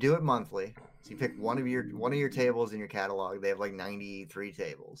 You do it monthly. So you pick one of your tables in your catalog. They have like 93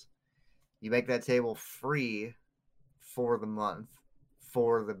 tables. You make that table free for the month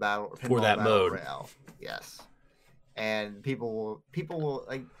for the battle that battle mode. royale. Yes, and people will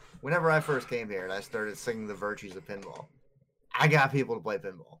like. Whenever I first came here and I started singing the virtues of pinball, I got people to play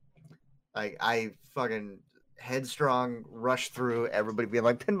pinball. Like I fucking headstrong rush through everybody being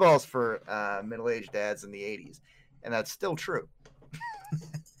like pinballs for middle-aged dads in the 80s, and that's still true.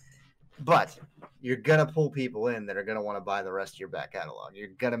 But you're gonna pull people in that are gonna want to buy the rest of your back catalog. You're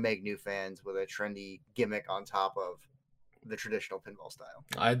gonna make new fans with a trendy gimmick on top of the traditional pinball style.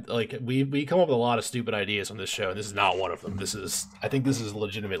 We come up with a lot of stupid ideas on this show, and this is not one of them. I think this is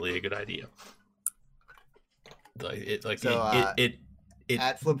legitimately a good idea. It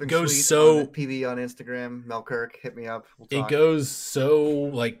at Flipping goes Sweet so on PV on Instagram. Mel Kirk, hit me up. We'll it talk. goes so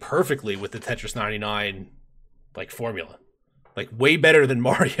like perfectly with the Tetris 99 like formula, like way better than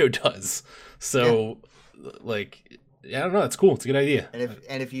Mario does. So like I don't know, it's cool. It's a good idea.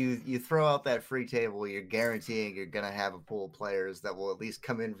 And if you throw out that free table, you're guaranteeing you're gonna have a pool of players that will at least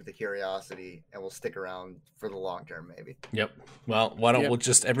come in for the curiosity and will stick around for the long term, maybe. Yep. Well, why don't we'll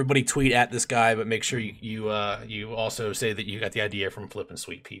just everybody tweet at this guy, but make sure you also say that you got the idea from Flippin'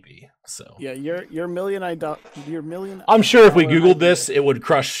 Sweet PB. So yeah, your million. I'm sure if we Googled this, it would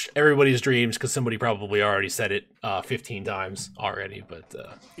crush everybody's dreams because somebody probably already said it 15 times already. But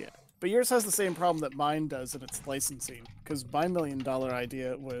yeah. But yours has the same problem that mine does, and it's licensing. Because my $1 million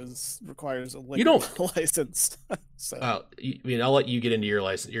idea requires a liquor license. So I mean, I'll let you get into your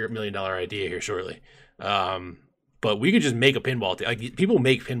 $1 million idea here shortly. But we could just make a pinball table. Like people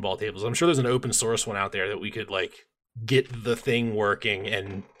make pinball tables. I'm sure there's an open source one out there that we could like get the thing working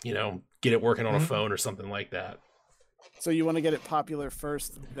and get it working on a phone or something like that. So you want to get it popular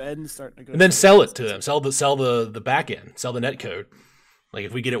first, then start negotiating, and then sell it to them. Sell the back end. Sell the net code. Like,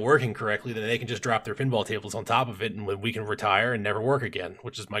 if we get it working correctly, then they can just drop their pinball tables on top of it, and we can retire and never work again,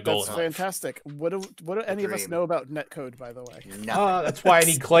 which is my goal. That's fantastic. What do any of us know about netcode, by the way? That's why I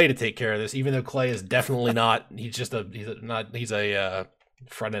need Clay to take care of this, even though Clay is definitely not. He's just he's a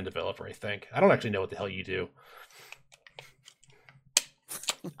front end developer, I think. I don't actually know what the hell you do.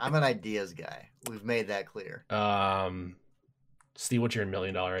 I'm an ideas guy. We've made that clear. Steve, what's your $1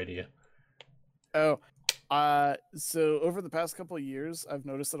 million idea? Oh. So over the past couple of years, I've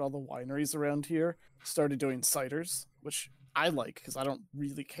noticed that all the wineries around here started doing ciders, which I like because I don't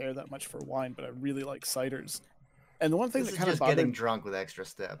really care that much for wine, but I really like ciders. And the one thing that kind of bothered getting drunk with extra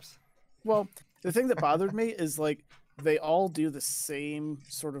steps. Well, the thing that bothered me is like they all do the same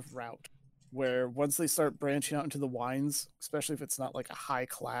sort of route, where once they start branching out into the wines, especially if it's not like a high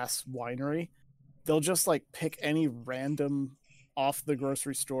class winery, they'll just like pick any random off the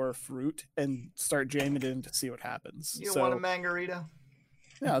grocery store fruit and start jamming it in to see what happens. You want a margarita?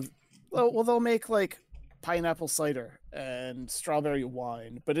 Yeah. Well, they'll make like pineapple cider and strawberry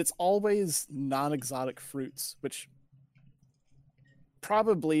wine, but it's always non-exotic fruits, which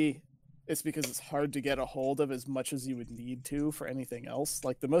probably it's because it's hard to get a hold of as much as you would need to for anything else.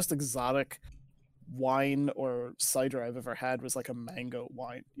 Like the most exotic wine or cider I've ever had was like a mango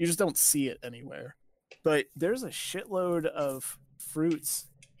wine. You just don't see it anywhere. But there's a shitload of fruits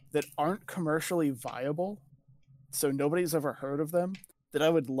that aren't commercially viable, so nobody's ever heard of them, that I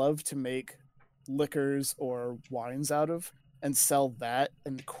would love to make liquors or wines out of and sell that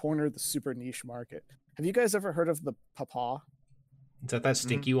and corner the super niche market. Have you guys ever heard of the pawpaw? Is that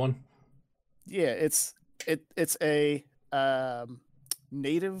stinky one? Yeah, it's a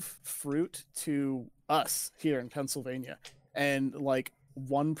native fruit to us here in Pennsylvania, and like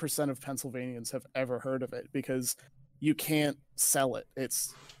 1% of Pennsylvanians have ever heard of it because you can't sell it.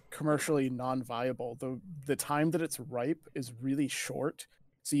 It's commercially non-viable. The time that it's ripe is really short,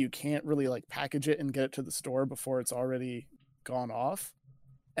 so you can't really like package it and get it to the store before it's already gone off,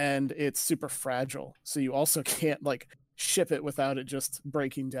 and it's super fragile, so you also can't like ship it without it just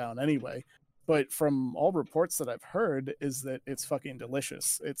breaking down anyway. But from all reports that I've heard is that it's fucking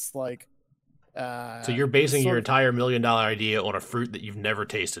delicious. It's like so you're basing your entire $1 million idea on a fruit that you've never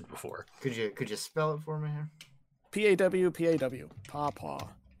tasted before. Could you spell it for me here? P-A-W, pawpaw.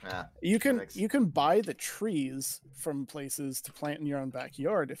 You can buy the trees from places to plant in your own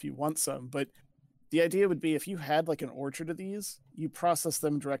backyard if you want some, but the idea would be if you had like an orchard of these, you process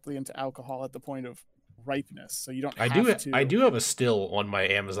them directly into alcohol at the point of ripeness, so you don't have to. I do have a still on my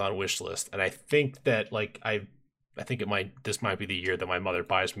Amazon wish list, and I think that like I think this might be the year that my mother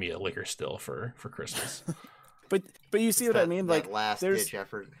buys me a liquor still for Christmas. but you see what I mean? Like last ditch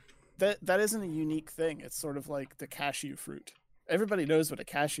effort. That isn't a unique thing. It's sort of like the cashew fruit. Everybody knows what a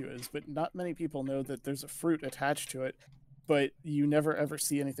cashew is, but not many people know that there's a fruit attached to it. But you never ever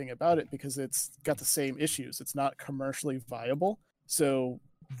see anything about it because it's got the same issues. It's not commercially viable, so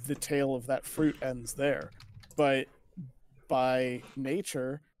the tail of that fruit ends there. But by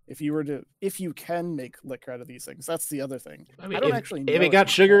nature, if you can make liquor out of these things, that's the other thing. I mean, I don't if, actually know if it got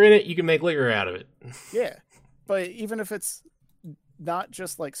you sugar can. in it, you can make liquor out of it. Yeah, but even if it's not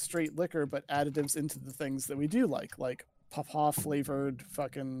just like straight liquor, but additives into the things that we do like pawpaw flavored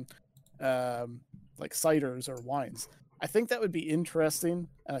fucking like ciders or wines. I think that would be interesting,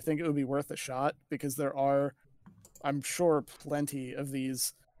 and I think it would be worth a shot because there are, I'm sure, plenty of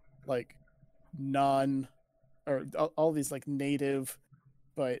these like all these like native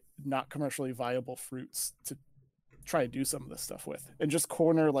but not commercially viable fruits to try to do some of this stuff with and just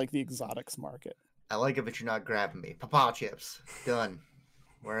corner like the exotics market. I like it, but you're not grabbing me. Papa chips. Done.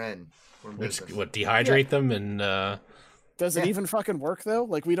 We're in. We're in Just, business. what, dehydrate them and Does it even fucking work though?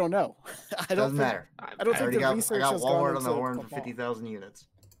 Like, we don't know. I don't Doesn't matter. I don't think the I research got has gone Walmart on the into horn for pawpaw. 50,000 units.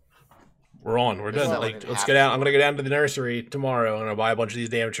 we're on. We're They're done. selling Like, it let's half get out. the I'm gonna go down to the nursery tomorrow and I'll buy a bunch of these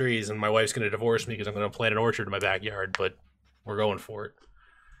damn trees. And my wife's gonna divorce me because I'm gonna plant an orchard in my backyard. But we're going for it.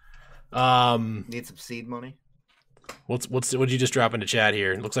 Need some seed money. What'd you just drop into chat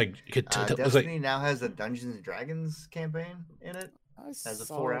here? It looks like looks Destiny like now has a Dungeons and Dragons campaign in it as of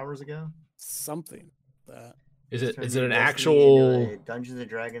saw 4 hours ago. something that is it Turns is it an Destiny actual into a Dungeons and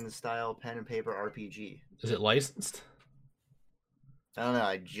Dragons style pen and paper RPG? is it licensed? I don't know.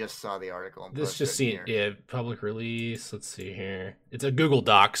 I just saw the article. And This posted just it seen here. yeah, public release. Let's see here. It's a Google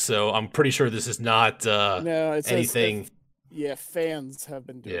Doc, so I'm pretty sure this is not no, it says anything. fans have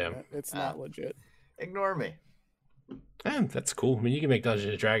been doing Yeah. it. It's not legit. Ignore me. That's cool. I mean, you can make Dungeons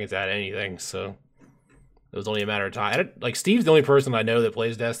and Dragons out of anything, so it was only a matter of time. Like, Steve's the only person I know that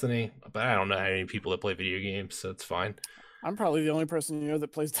plays Destiny, but I don't know any people that play video games, so it's fine I'm probably the only person you know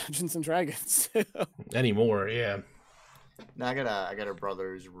that plays Dungeons and Dragons. anymore. Yeah, No, I got a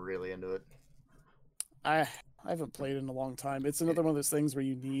brother who's really into it. I haven't played in a long time. It's another one of those things where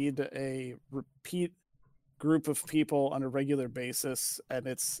you need a repeat group of people on a regular basis, and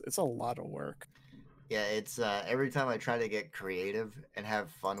it's a lot of work. Yeah, it's every time I try to get creative and have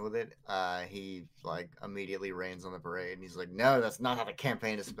fun with it, he like immediately rains on the parade, and he's like, "No, that's not how the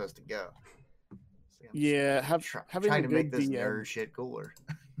campaign is supposed to go." It's like, I'm Yeah, having trying a to make good this DM. nerd shit cooler.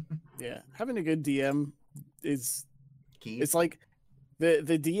 Yeah, having a good DM is Key. it's like the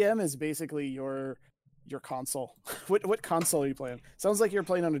DM is basically your console. What console are you playing? Sounds like you're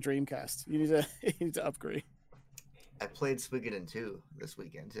playing on a Dreamcast. You need to upgrade. I played Suikoden 2 this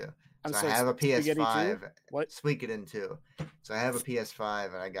weekend too. I'm So I sorry, have a Spaghetti 2? PS5. What? Suikoden 2. So I have a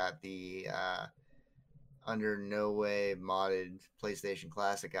PS5 and I got the under no way modded PlayStation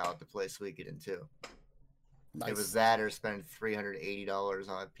Classic out to play Suikoden 2. Nice. It was that or spend $380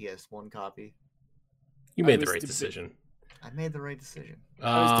 on a PS1 copy. you I made the was right deba- decision. I made the right decision.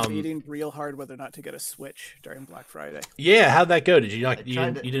 I was debating real hard whether or not to get a Switch during Black Friday. Yeah, how'd that go? Did you I not? You tried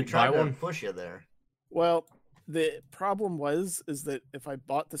didn't, to, you we didn't tried buy to one? push you there. Well, the problem is that if I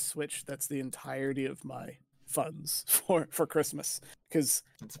bought the Switch, that's the entirety of my funds for Christmas. Because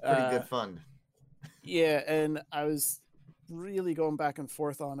It's a pretty good fund. yeah, and I was really going back and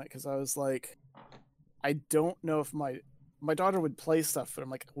forth on it because I was like, I don't know if my daughter would play stuff, but I'm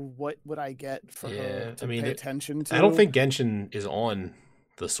like, what would I get for Yeah, her to I mean, pay attention to? I don't think Genshin is on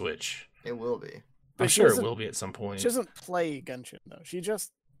the Switch. It will be. But I'm she sure it doesn't- will be at some point. She doesn't play Genshin though. She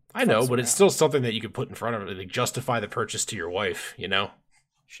just I know, fucks but it's around. still something that you could put in front of it, like justify the purchase to your wife. You know,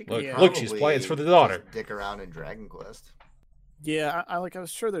 She Look- could look, she's playing- it's for the daughter. just dick around in Dragon Quest. Yeah, I was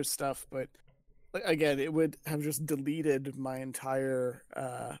sure there's stuff, but like, again, it would have just deleted my entire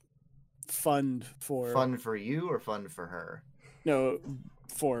fund for Fun for you or fun for her? no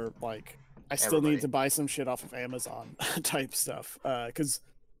for like I still Everybody. need to buy some shit off of Amazon type stuff because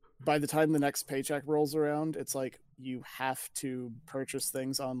by the time the next paycheck rolls around, it's like you have to purchase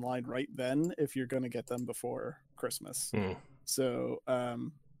things online right then if you're going to get them before Christmas. Hmm. So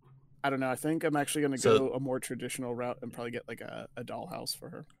I don't know. I think I'm actually going to So- go a more traditional route and probably get like a dollhouse for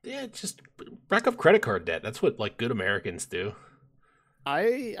her. yeah, just rack up credit card debt. That's what like good Americans do.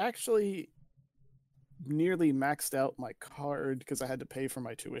 I actually nearly maxed out my card because I had to pay for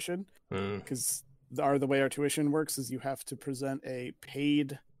my tuition. Mm. Because the way our tuition works is you have to present a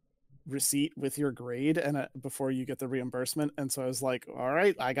paid receipt with your grade and before you get the reimbursement. And so I was like, all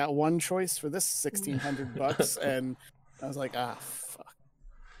right, I got one choice for this $1,600, and I was like, fuck.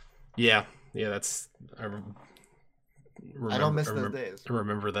 Yeah, that's. I don't miss I those days. I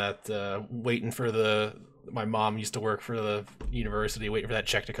remember that waiting for my mom used to work for the university, waiting for that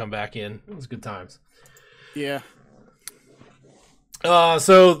check to come back in. It was good times. Yeah.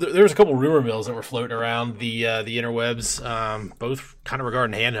 There was a couple rumor mills that were floating around the interwebs, both kind of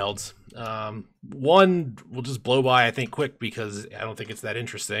regarding handhelds. One will just blow by, I think, quick because I don't think it's that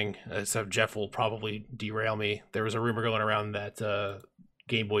interesting. So Jeff will probably derail me. There was a rumor going around that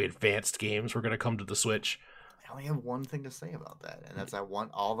Game Boy Advanced games were going to come to the Switch. I only have one thing to say about that, and that's I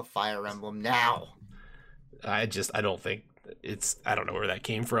want all the Fire Emblem now. I don't think I don't know where that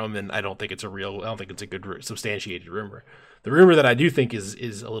came from, and I don't think it's a good substantiated rumor. The rumor that I do think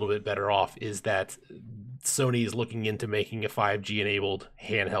is a little bit better off is that Sony is looking into making a 5G enabled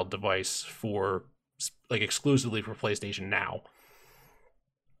handheld device for like exclusively for PlayStation Now.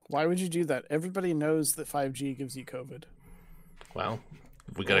 Why would you do that? Everybody knows that 5G gives you COVID. Well,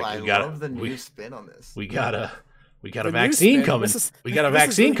 I love the new spin on this. We got a vaccine coming. We got a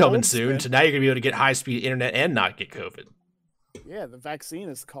vaccine coming soon, so now you're gonna be able to get high speed internet and not get COVID. Yeah, the vaccine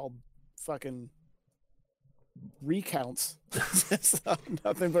is called fucking recounts. It's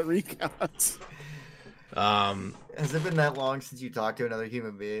nothing but recounts. Has it been that long since you talked to another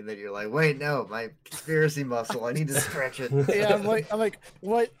human being that you're like, wait, no, my conspiracy muscle, I need to stretch it? Yeah, I'm like,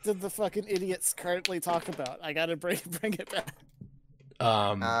 what did the fucking idiots currently talk about? I gotta bring it back.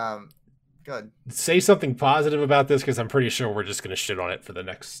 Good. Say something positive about this because I'm pretty sure we're just gonna shit on it for the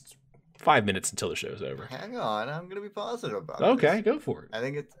next 5 minutes until the show's over. Hang on, I'm gonna be positive about it. Okay, go for it. I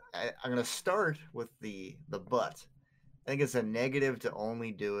think I'm gonna start with the but. I think it's a negative to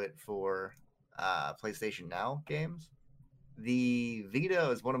only do it for PlayStation Now games. The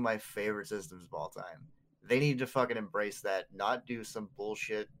Vita is one of my favorite systems of all time. They need to fucking embrace that, not do some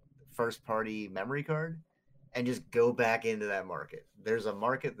bullshit first party memory card, and just go back into that market. There's a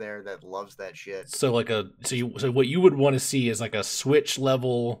market there that loves that shit. So what you would want to see is like a Switch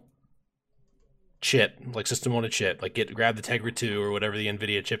level chip, like system on a chip, like grab the Tegra 2 or whatever the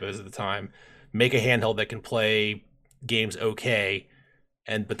Nvidia chip is at the time, make a handheld that can play games okay,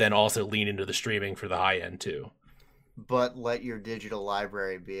 but then also lean into the streaming for the high end too. But let your digital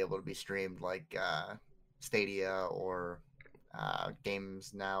library be able to be streamed like Stadia or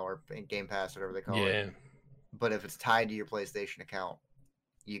Games Now or Game Pass, whatever they call it. But if it's tied to your PlayStation account,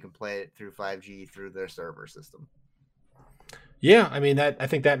 you can play it through 5G through their server system. Yeah, I mean I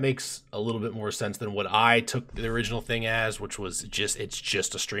think that makes a little bit more sense than what I took the original thing as, which was it's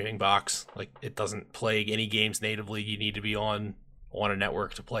just a streaming box. Like it doesn't play any games natively. You need to be on a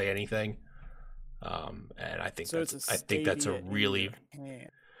network to play anything. And I think that's a really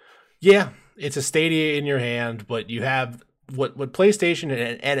it's a Stadia in your hand, but you have what PlayStation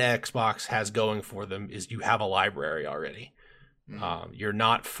and Xbox has going for them is you have a library already. Mm-hmm. You're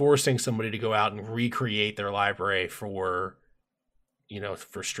not forcing somebody to go out and recreate their library for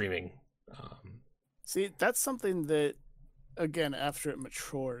streaming. See, that's something that, again, after it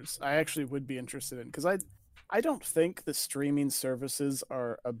matures, I actually would be interested in, because I don't think the streaming services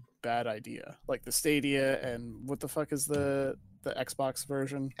are a bad idea. Like the Stadia and what the fuck is the Xbox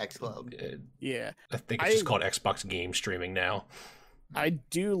version? xCloud. Yeah. I think it's just called Xbox Game Streaming now. I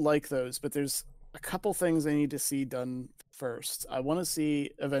do like those, but there's a couple things I need to see done first. I want to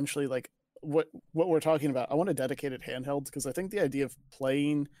see eventually like what we're talking about. I want a dedicated handheld because I think the idea of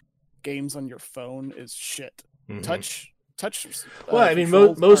playing games on your phone is shit. Mm-hmm. Touch. Well, I mean,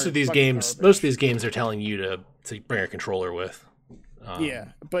 most of these games are telling you to bring a controller with. Yeah,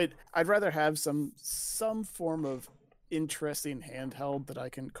 but I'd rather have some form of interesting handheld that I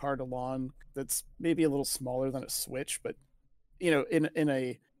can cart along. That's maybe a little smaller than a Switch, but in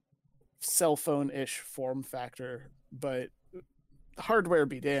a cell phone-ish form factor. But hardware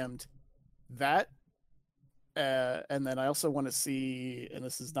be damned. That, and then I also want to see, and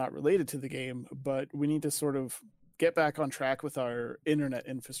this is not related to the game, but we need to sort of get back on track with our internet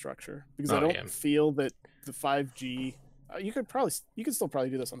infrastructure, because I don't feel that the 5G. You could still probably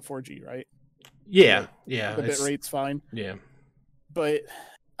do this on 4G, right? Yeah. The bit rate's fine. Yeah, but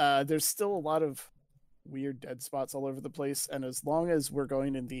there's still a lot of weird dead spots all over the place, and as long as we're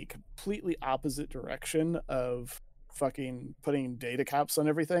going in the completely opposite direction of fucking putting data caps on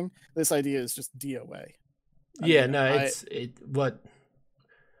everything, this idea is just DOA.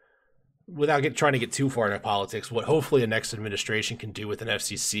 Without trying to get too far into politics, what hopefully the next administration can do with an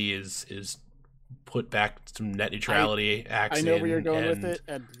FCC is put back some net neutrality acts. I know where you're going with it,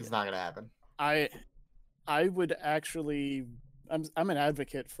 and it's not going to happen. I would actually, I'm an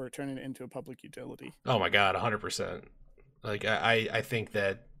advocate for turning it into a public utility. Oh my god, 100%. Like I think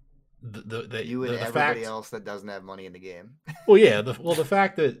that everybody else that doesn't have money in the game. Well, yeah. The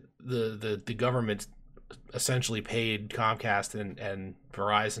fact that the government essentially paid Comcast and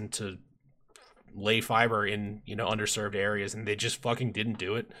Verizon to lay fiber in underserved areas, and they just fucking didn't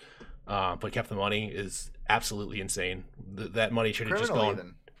do it, but kept the money, is absolutely insane. That money should have just Criminal gone.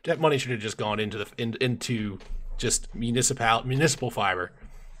 even. That money should have just gone into just municipal fiber.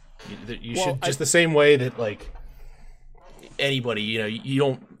 You Well, should just the same way that like anybody, you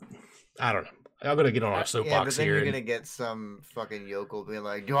don't. I don't know. I'm gonna get on our Yeah, but soapbox then here. you're and- gonna get some fucking yokel being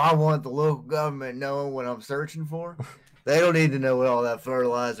like, "Do I want the local government knowing what I'm searching for? They don't need to know what all that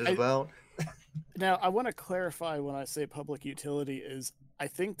fertilizer's about." Now, I want to clarify when I say public utility is I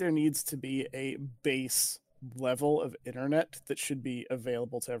think there needs to be a base level of internet that should be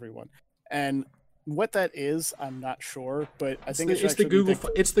available to everyone. And what that is, I'm not sure, but I think it's the Google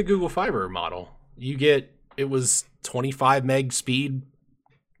it's the Google Fiber model. It was 25 meg speed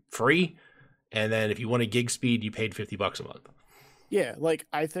free, and then if you want a gig speed, you paid $50 a month. Yeah, like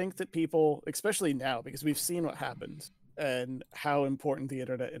I think that people, especially now, because we've seen what happens and how important the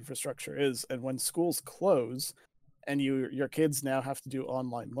internet infrastructure is, and when schools close and your kids now have to do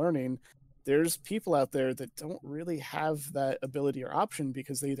online learning, there's people out there that don't really have that ability or option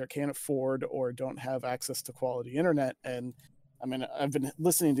because they either can't afford or don't have access to quality internet. And I mean, I've been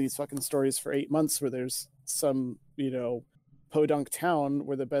listening to these fucking stories for 8 months where there's some, podunk town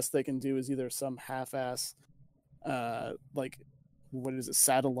where the best they can do is either some half-ass like what is it,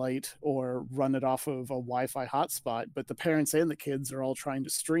 satellite, or run it off of a Wi-Fi hotspot, but the parents and the kids are all trying to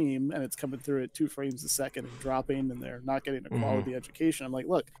stream and it's coming through at 2 frames a second and dropping, and they're not getting a quality education. I'm like,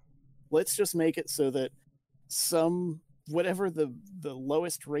 look, let's just make it so that whatever the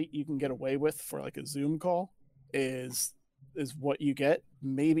lowest rate you can get away with for like a Zoom call is what you get.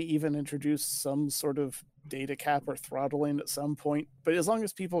 Maybe even introduce some sort of data cap or throttling at some point, but as long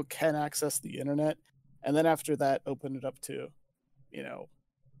as people can access the internet, and then after that open it up to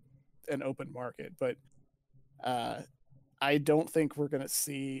an open market. But I don't think we're going to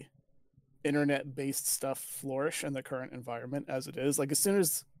see internet based stuff flourish in the current environment as it is. Like, as soon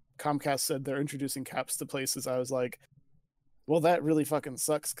as Comcast said they're introducing caps to places, I was like, well, that really fucking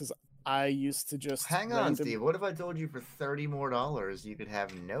sucks, because I used to just Hang on, Steve. What if I told you for $30 more you could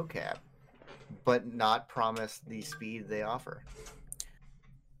have no cap, but not promise the speed they offer?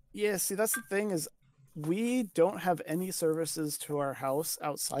 Yeah, see, that's the thing, is we don't have any services to our house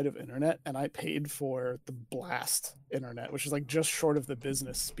outside of internet, and I paid for the Blast internet, which is like just short of the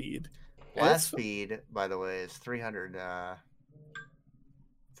business speed. Blast speed, by the way, is 300.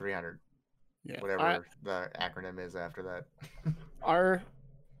 300. Yeah, Whatever the acronym is after that.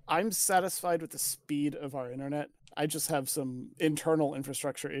 I'm satisfied with the speed of our internet. I just have some internal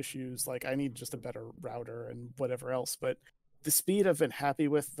infrastructure issues. Like, I need just a better router and whatever else. But the speed I've been happy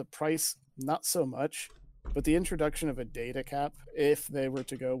with. The price, not so much. But the introduction of a data cap, if they were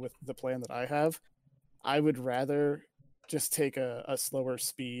to go with the plan that I have, I would rather just take a slower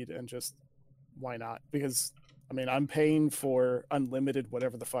speed, and just, why not? Because, I mean, I'm paying for unlimited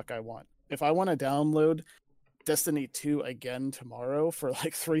whatever the fuck I want. If I want to download Destiny 2 again tomorrow for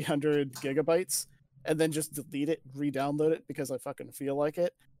like 300 gigabytes and then just delete it, re-download it because I fucking feel like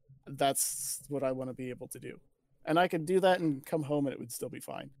it, that's what I want to be able to do. And I could do that and come home and it would still be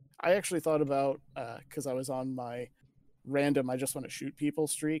fine. I actually thought about, because I was on my random I just want to shoot people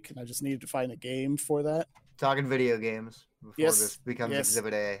streak, and I just needed to find a game for that. Talking video games before Yes, this becomes yes.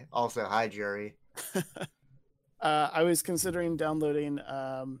 Exhibit A. Also, hi, Jerry. I was considering downloading,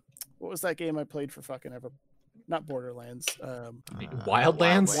 what was that game I played for fucking ever? Not Borderlands.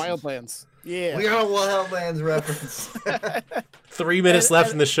 Wildlands? Wildlands. Yeah. We got a Wildlands reference. 3 minutes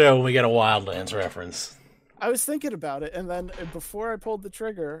left in the show and we get a Wildlands reference. I was thinking about it, and then before I pulled the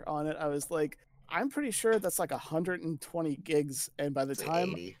trigger on it, I was like, I'm pretty sure that's like 120 gigs, and by the It's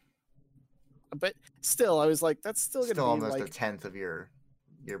time, 80. but still, I was like, that's still Still gonna be almost like, a tenth of your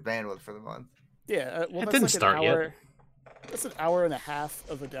bandwidth for the month. yeah. Well, It that's didn't like start an yet. hour. That's an hour and a half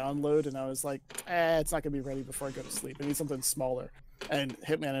of a download, and I was like, it's not gonna be ready before I go to sleep. I need something smaller. And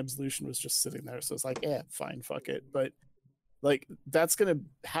Hitman Absolution was just sitting there, so it's like, fine, fuck it. But like, that's gonna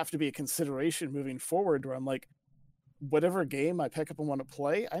have to be a consideration moving forward, where I'm like, whatever game I pick up and want to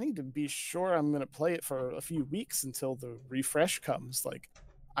play, I need to be sure I'm going to play it for a few weeks until the refresh comes. Like,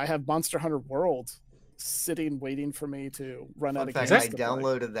 I have Monster Hunter World sitting waiting for me to run out In of fact, games I to play.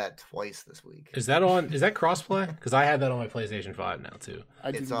 downloaded that twice this week. Is that crossplay? Because I have that on my PlayStation 5 now too.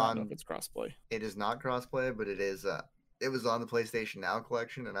 I do It's not know on- if it's crossplay. It is not crossplay, but it is. It was on the PlayStation Now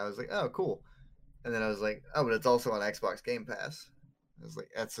collection, and I was like, oh, cool. And then I was like, oh, but it's also on Xbox Game Pass. I was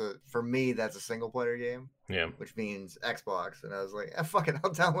like, for me, that's a single player game, Yeah. which means Xbox. And I was like, fuck it, I'll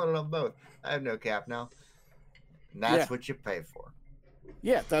download it on both. I have no cap now. And that's Yeah. what you pay for.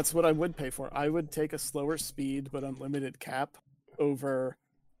 Yeah, that's what I would pay for. I would take a slower speed but unlimited cap over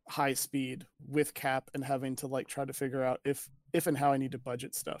high speed with cap and having to like try to figure out if and how I need to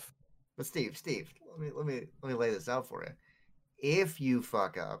budget stuff. But Steve, let me lay this out for you. If you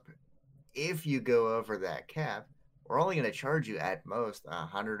fuck up, if you go over that cap, we're only going to charge you at most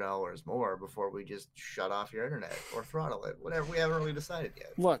 $100 more before we just shut off your internet or throttle it. Whatever, we haven't really decided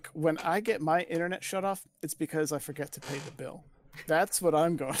yet. Look, when I get my internet shut off, it's because I forget to pay the bill. That's what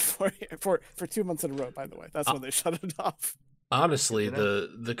I'm going for here. For 2 months in a row, by the way. That's when they shut it off. Honestly,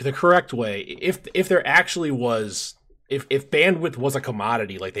 the correct way, if there actually was, if bandwidth was a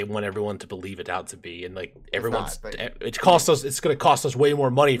commodity, like they want everyone to believe it out to be, and like everyone's, it's going to cost us way more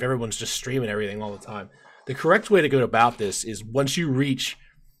money if everyone's just streaming everything all the time. The correct way to go about this is once you reach,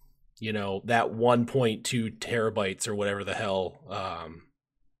 that 1.2 terabytes or whatever the hell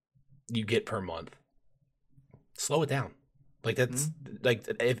you get per month, slow it down. Like that's like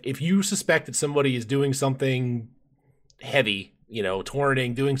if you suspect that somebody is doing something heavy,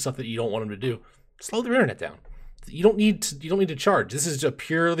 torrenting, doing stuff that you don't want them to do, slow their internet down. You don't need to charge. This is a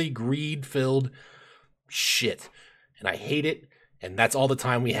purely greed-filled shit, and I hate it. And that's all the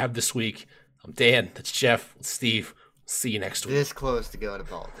time we have this week. I'm Dan. That's Jeff. Steve. See you next week. This close to going to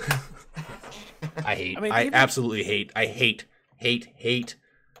politics. I absolutely hate. I hate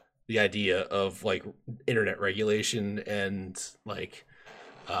the idea of like internet regulation and like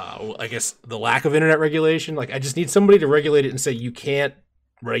I guess the lack of internet regulation. Like I just need somebody to regulate it and say you can't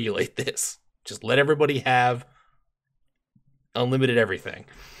regulate this. Just let everybody have unlimited everything.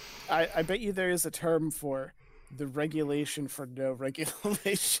 I bet you there is a term for the regulation for no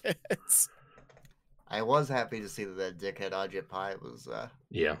regulations. I was happy to see that dickhead Ajit Pai was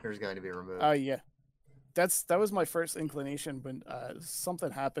there's going to be removed. Yeah. That was my first inclination when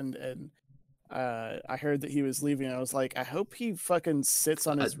something happened and I heard that he was leaving. I was like, I hope he fucking sits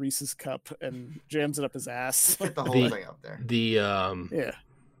on his Reese's cup and jams it up his ass. Put the whole thing up there.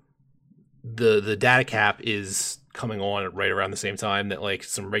 The data cap is coming on right around the same time that like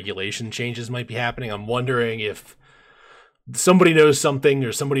some regulation changes might be happening. I'm wondering if somebody knows something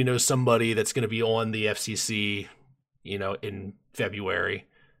or somebody knows somebody that's going to be on the FCC, in February.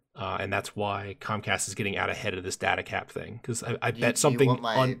 And that's why Comcast is getting out ahead of this data cap thing. Because I bet something. You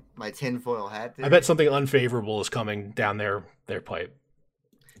want my tinfoil hat theory? I bet something unfavorable is coming down their pipe.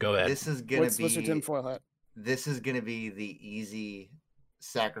 Go ahead. This is gonna be. What's your tinfoil hat? This is gonna be the easy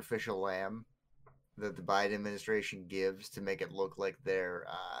sacrificial lamb that the Biden administration gives to make it look like they're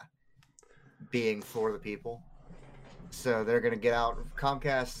being for the people. So they're going to get out.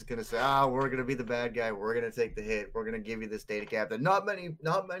 Comcast is going to say, we're going to be the bad guy. We're going to take the hit. We're going to give you this data cap that not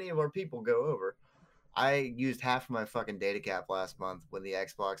many of our people go over. I used half of my fucking data cap last month when the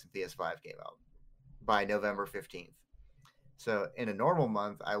Xbox and PS5 came out by November 15th. So in a normal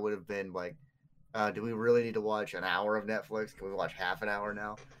month, I would have been like, do we really need to watch an hour of Netflix? Can we watch half an hour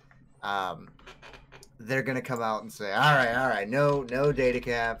now? They're going to come out and say, all right, no data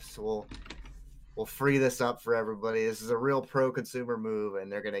caps. We'll free this up for everybody. This is a real pro-consumer move,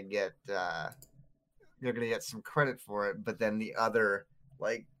 and they're gonna get some credit for it. But then the other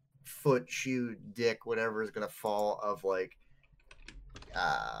like foot, shoe, dick, whatever is gonna fall of like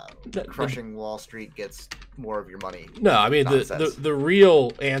crushing Wall Street gets more of your money. No, I mean the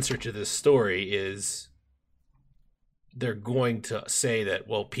real answer to this story is they're going to say that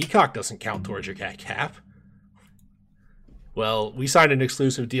Peacock doesn't count towards your cap. Well, we signed an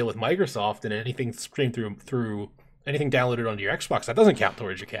exclusive deal with Microsoft, and anything streamed through anything downloaded onto your Xbox that doesn't count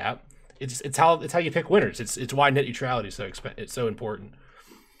towards your cap. It's how you pick winners. It's why net neutrality is so important.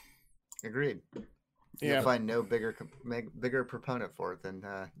 Agreed. Yeah. You'll find no bigger proponent for it than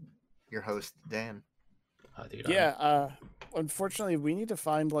your host Dan. Unfortunately, we need to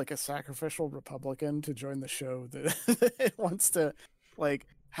find like a sacrificial Republican to join the show that wants to like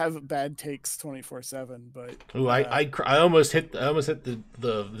have bad takes 24/7. But I almost hit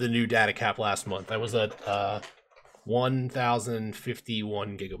the new data cap last month. I was at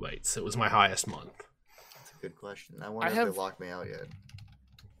 1,051 gigabytes. It was my highest month. That's a good question. I wonder if they locked me out yet.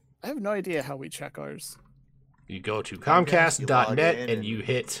 I have no idea how we check ours. You go to Comcast.net and you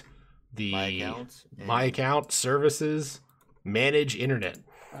hit the My Account Services Manage Internet.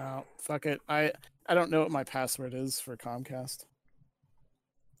 Fuck it. I don't know what my password is for Comcast.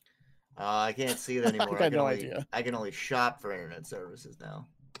 I can't see it anymore. I got no idea. I can only shop for internet services now.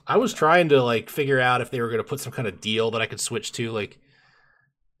 I was trying to like figure out if they were going to put some kind of deal that I could switch to. Like,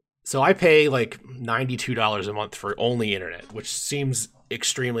 so I pay like $92 a month for only internet, which seems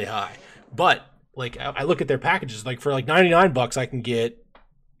extremely high. But like, I look at their packages. Like for like $99, I can get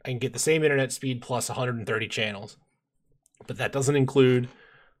the same internet speed plus 130 channels. But that doesn't include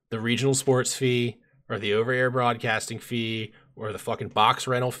the regional sports fee or the over-air broadcasting fee or the fucking box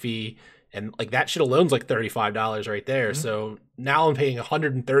rental fee. And like that shit alone's like $35 right there. Mhm. So now I'm paying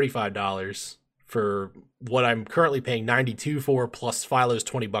 $135 for what I'm currently paying 92 for, plus Philo's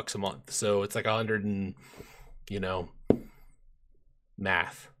 $20 a month. So it's like 100 and, you know,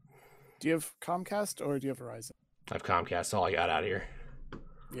 math. Do you have Comcast or do you have Verizon? I have Comcast. That's all I got out of here.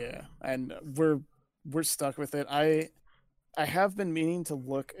 Yeah, and we're stuck with it. I have been meaning to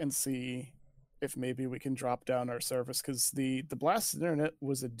look and see if maybe we can drop down our service, because the blasted internet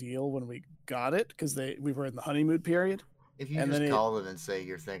was a deal when we got it, because we were in the honeymoon period. If you And just then call them and say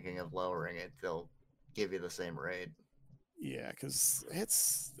you're thinking of lowering it, they'll give you the same rate. Yeah, because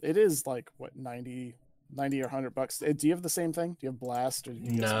it is like what 90 or $100. Do you have the same thing? Do you have Blast or do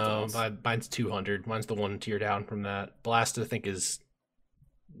you get No, something else? mine's 200. Mine's the one tier down from that. Blast, I think, is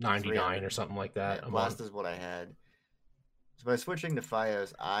 99 300. or something like that. Yeah, a Blast month. is what I had. So by switching to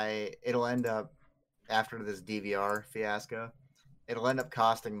FiOS, it'll end up, after this DVR fiasco, it'll end up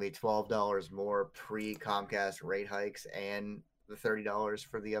costing me $12 more pre Comcast rate hikes and the $30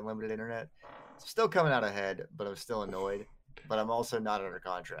 for the unlimited internet. Still coming out ahead, but I'm still annoyed. But I'm also not under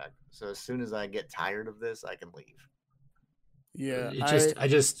contract, so as soon as I get tired of this, I can leave. Yeah, I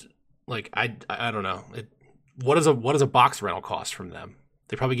just like I don't know. What does a box rental cost from them?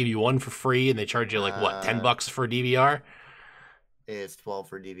 They probably give you one for free, and they charge you like what, $10 for a DVR. It's 12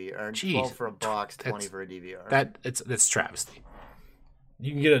 for DVR, or Jeez, 12 for a box, 20 that's- for a DVR. That's travesty.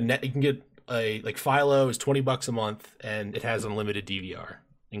 You can get you can get a like Philo is $20 a month, and it has unlimited DVR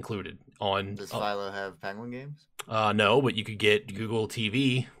included on. Does Philo have Penguin games? No, but you could get Google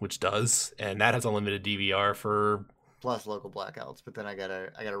TV, which does, and that has unlimited DVR for. Plus local blackouts, but then I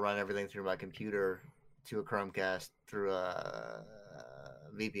gotta run everything through my computer to a Chromecast through a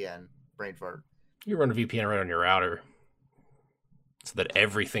VPN. Brain fart. You run a VPN right on your router, so that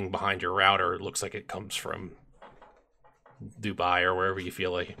everything behind your router looks like it comes from Dubai or wherever you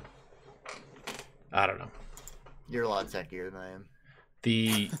feel like. I don't know. You're a lot techier than I am.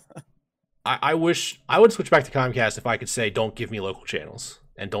 I wish I would switch back to Comcast if I could say don't give me local channels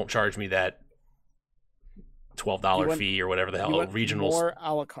and don't charge me that $12 fee or whatever the hell regionals. More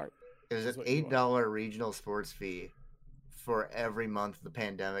a la carte. It was an $8 regional sports fee for every month the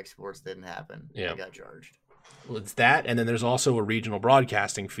pandemic sports didn't happen. Yeah. I got charged. Well, it's that, and then there's also a regional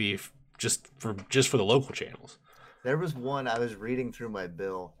broadcasting fee just for the local channels. There was one, I was reading through my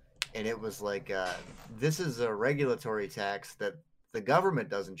bill, and it was like, this is a regulatory tax that the government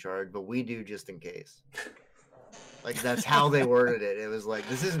doesn't charge, but we do just in case. Like, that's how they worded it. It was like,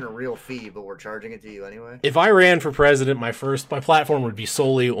 this isn't a real fee, but we're charging it to you anyway. If I ran for president, my platform would be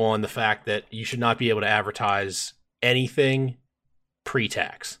solely on the fact that you should not be able to advertise anything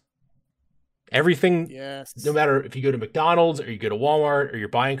pre-tax. Everything, Yes. no matter if you go to McDonald's or you go to Walmart or you're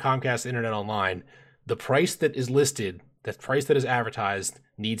buying Comcast internet online, the price that is listed, the price that is advertised,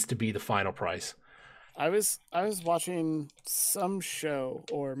 needs to be the final price. I was watching some show,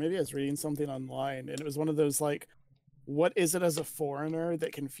 or maybe I was reading something online, and it was one of those like, what is it as a foreigner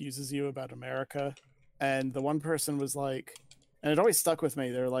that confuses you about America? And the one person was like, and it always stuck with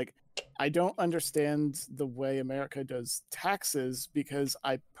me. They're like, I don't understand the way America does taxes, because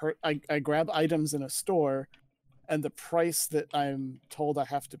I grab items in a store, and the price that I'm told I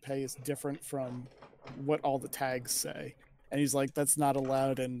have to pay is different from what all the tags say. And he's like, that's not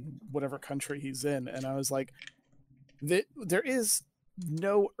allowed in whatever country he's in. And I was like, there is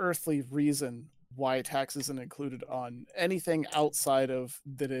no earthly reason why tax isn't included on anything outside of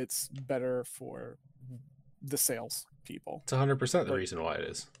that it's better for the sales people. It's 100% the reason why it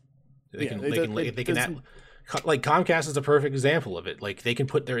is. They can there's- like Comcast is a perfect example of it. Like they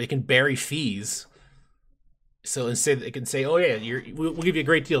can bury fees. So instead they can say, oh yeah, we'll give you a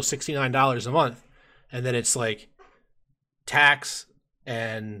great deal, $69 a month, and then it's like tax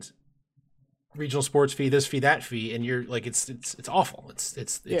and regional sports fee, this fee, that fee, and you're like, it's awful. It's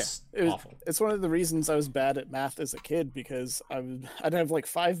awful. It's one of the reasons I was bad at math as a kid, because I'd have like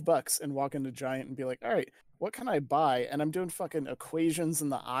 $5 and walk into Giant and be like, all right, what can I buy? And I'm doing fucking equations in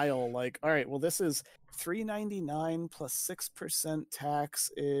the aisle. Like, all right, well, this is $3.99 plus 6%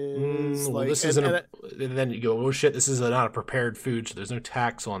 tax is well, this isn't. And then you go, oh shit, this is not a prepared food, so there's no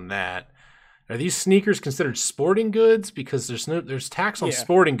tax on that. Are these sneakers considered sporting goods? Because there's tax on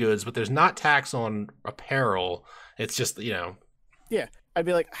sporting goods, but there's not tax on apparel. It's just, Yeah, I'd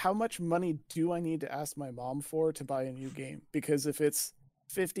be like, how much money do I need to ask my mom for to buy a new game? Because if it's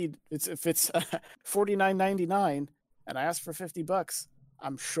 $49.99 and I ask for $50,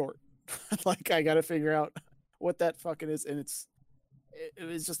 I'm short. Like, I got to figure out what that fucking is, and it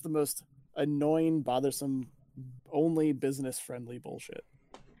was just the most annoying, bothersome, only business friendly bullshit.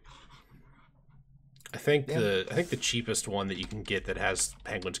 I think Yeah. the cheapest one that you can get that has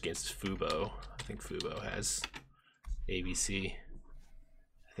Penguins games is Fubo. I think Fubo has ABC.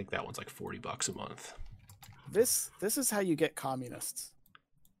 I think that one's like $40 a month. This is how you get communists.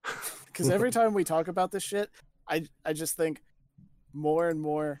 Because every time we talk about this shit, I just think more and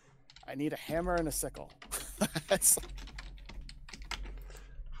more. I need a hammer and a sickle. It's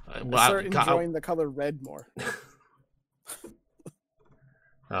like, I start enjoying the color red more.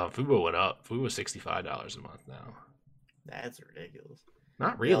 Fubo went up. Fubo's $65 a month now. That's ridiculous.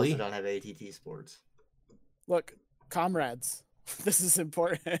 Not We really. also don't have ATT Sports. Look, comrades, this is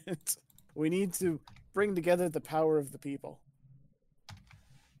important. We need to bring together the power of the people.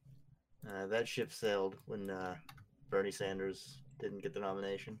 That ship sailed when Bernie Sanders didn't get the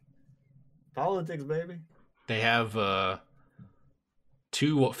nomination. Politics, baby. They have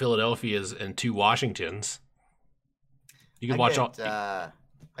 2 Philadelphias and 2 Washingtons. You can watch all.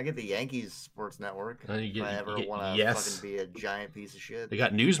 I get the Yankees Sports Network. You If I ever want to yes. fucking be a giant piece of shit. They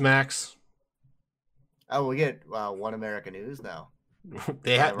got Newsmax. Oh, we get One America News now.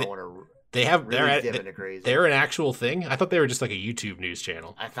 They If I have. ever want to They have. really dip into crazy. They're an actual thing. I thought they were just like a YouTube news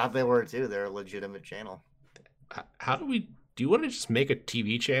channel. I thought they were too. They're a legitimate channel. How do we? Do you want to just make a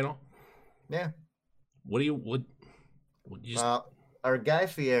TV channel? Yeah. What do you? Would you just? Our Guy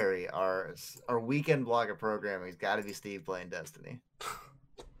Fieri, our weekend block of programming has got to be Steve playing Destiny.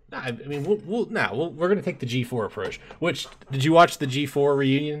 I mean, we're gonna take the G4 approach. Which did you watch the G4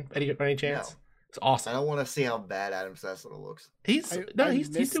 reunion? By any chance? No. It's awesome. I don't want to see how bad Adam Sessler looks. He's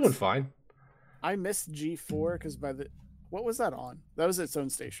doing fine. I missed G4 because what was that on? That was its own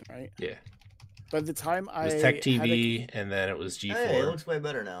station, right? Yeah. By the time It was Tech TV, and then it was G4. Hey, it looks way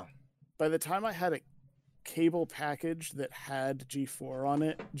better now. By the time I had a cable package that had G4 on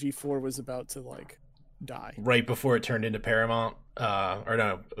it, G4 was about to die. Right before it turned into Paramount,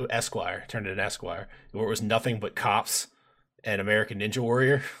 Esquire turned into Esquire, where it was nothing but cops and American Ninja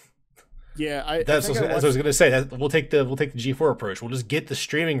Warrior. Yeah, That's what I was gonna say. We'll take the G4 approach. We'll just get the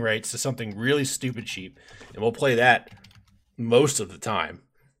streaming rights to something really stupid cheap, and we'll play that most of the time.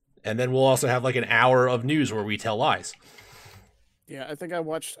 And then we'll also have like an hour of news where we tell lies. Yeah, I think I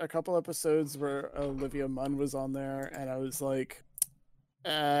watched a couple episodes where Olivia Munn was on there, and I was like,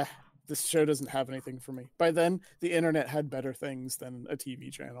 this show doesn't have anything for me. By then, the internet had better things than a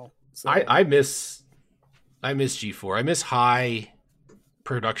TV channel. So. I miss G4. I miss high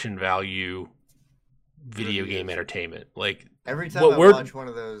production value video game entertainment. Like every time I watch one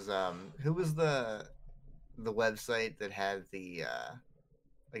of those, who was the website that had the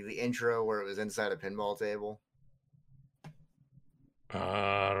the intro where it was inside a pinball table?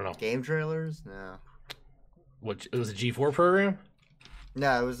 I don't know. Game Trailers? No. What, it was a G4 program?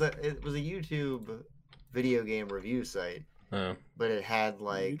 No, it was a YouTube video game review site. Oh. But it had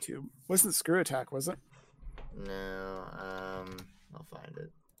YouTube. Wasn't Screw Attack, was it? No, I'll find it.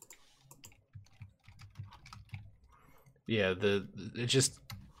 Yeah,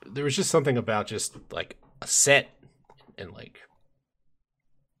 there was just something about just like a set and like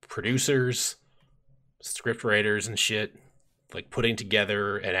producers, script writers and shit, like putting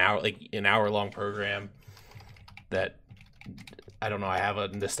together an hour long program that I don't know, I have a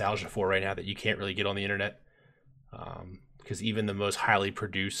nostalgia for right now that you can't really get on the internet. Because even the most highly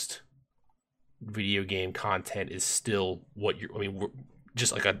produced video game content is still we're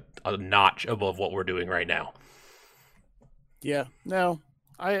just like a notch above what we're doing right now. Yeah, no,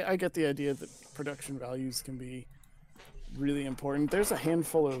 I get the idea that production values can be really important. There's a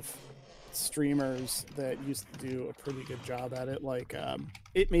handful of streamers that used to do a pretty good job at it, like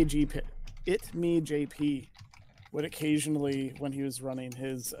JP would occasionally, when he was running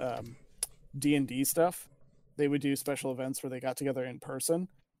his D&D stuff, they would do special events where they got together in person,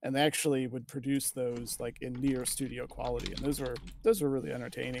 and they actually would produce those like in near studio quality, and those were really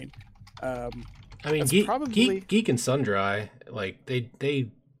entertaining. I mean, Geek and Sundry, like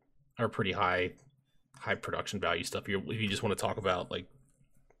they are pretty high production value stuff. If you just want to talk about like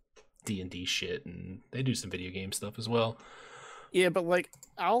D&D shit, and they do some video game stuff as well. Yeah, but like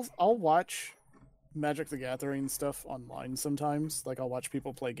I'll watch Magic the Gathering stuff online sometimes. Like I'll watch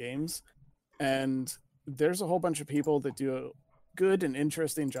people play games, and there's a whole bunch of people that do good and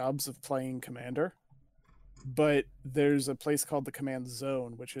interesting jobs of playing Commander. But there's a place called the Command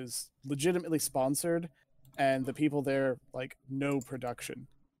Zone, which is legitimately sponsored, and the people there like know production.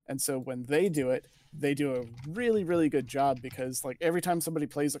 And so when they do it, they do a really, really good job, because like every time somebody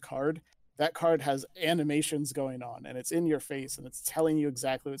plays a card, that card has animations going on, and it's in your face, and it's telling you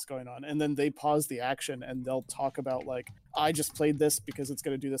exactly what's going on. And then they pause the action, and they'll talk about like, I just played this because it's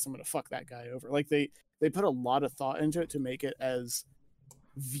going to do this. I'm going to fuck that guy over. Like they put a lot of thought into it to make it as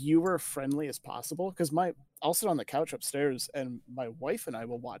viewer friendly as possible, because I'll sit on the couch upstairs and my wife and I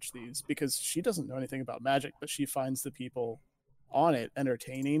will watch these because she doesn't know anything about Magic, but she finds the people on it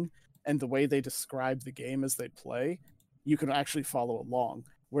entertaining, and the way they describe the game as they play, you can actually follow along.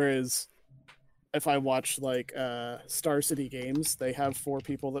 Whereas if I watch like Star City Games, they have 4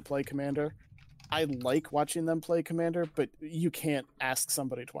 people that play Commander. I like watching them play Commander, but you can't ask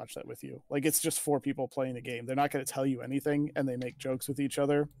somebody to watch that with you. Like, it's just 4 people playing a game. They're not going to tell you anything, and they make jokes with each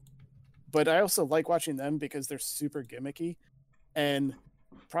other. But I also like watching them because they're super gimmicky. And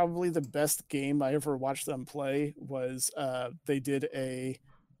probably the best game I ever watched them play was they did a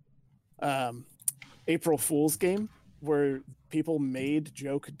April Fool's game where people made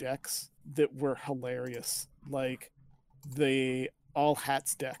joke decks that were hilarious. Like the all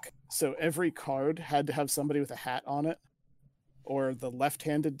hats deck. So every card had to have somebody with a hat on it, or the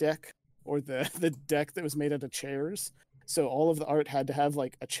left-handed deck, or the deck that was made out of chairs. So all of the art had to have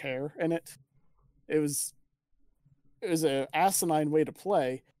like a chair in it. It was a asinine way to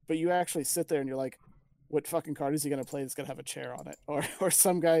play, but you actually sit there and you're like, what fucking card is he going to play that's going to have a chair on it? Or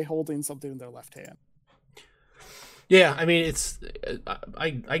some guy holding something in their left hand. Yeah, I mean, it's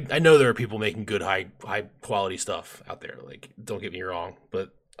I know there are people making good high quality stuff out there. Like, don't get me wrong,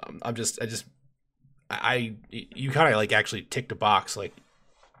 but you kind of like actually ticked a box. Like,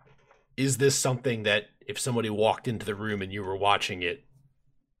 is this something that if somebody walked into the room and you were watching it,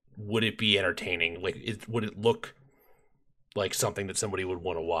 would it be entertaining? Like, would it look like something that somebody would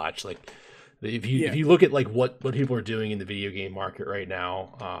want to watch? Like, if you look at like what people are doing in the video game market right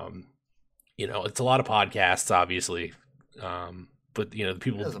now, it's a lot of podcasts, obviously, but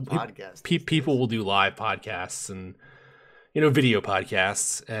people will do live podcasts and video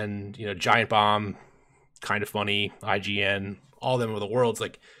podcasts, and Giant Bomb, Kind of Funny, IGN, all them over the world's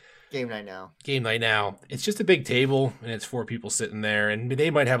like Game Night Now. It's just a big table, and it's 4 people sitting there, and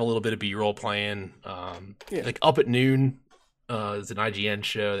they might have a little bit of B-roll playing. Like Up at Noon is an IGN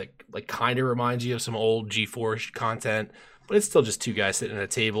show that like kind of reminds you of some old G4 content, but it's still just 2 guys sitting at a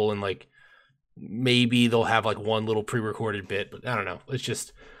table, and like maybe they'll have like one little pre-recorded bit, but I don't know. It's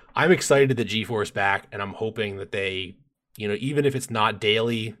just, I'm excited that G4 is back, and I'm hoping that they, even if it's not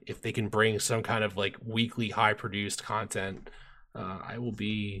daily, if they can bring some kind of like weekly high produced content, I will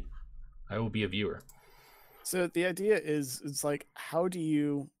be a viewer. So the idea is, it's like, how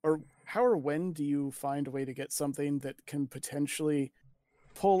or when do you find a way to get something that can potentially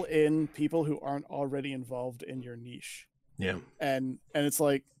pull in people who aren't already involved in your niche? Yeah. And it's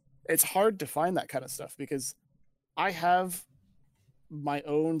like, it's hard to find that kind of stuff, because I have my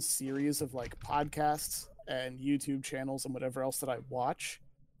own series of like podcasts and YouTube channels and whatever else that I watch.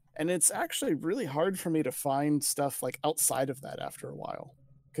 And it's actually really hard for me to find stuff like outside of that after a while.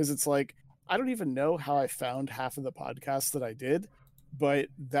 Because it's like, I don't even know how I found half of the podcasts that I did, but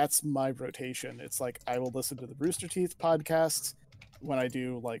that's my rotation. It's like, I will listen to the Rooster Teeth podcasts when I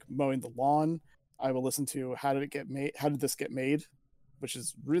do like mowing the lawn. I will listen to How Did This Get Made, which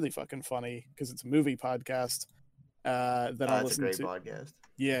is really fucking funny because it's a movie podcast. Then I'll listen to. It's a great podcast.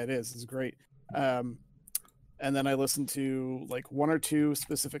 Yeah, it is. It's great. And then I listen to like 1 or 2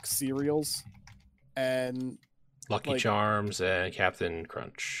 specific cereals, and Lucky Charms and Captain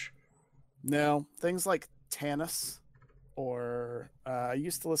Crunch. No, things like Tanis, or I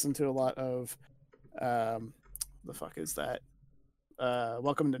used to listen to a lot of the fuck is that?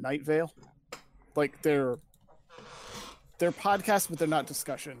 Welcome to Night Vale. Like they're podcasts, but they're not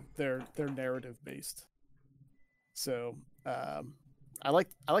discussion. They're narrative based. So I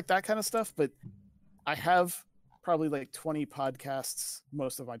like that kind of stuff, but I have probably like 20 podcasts.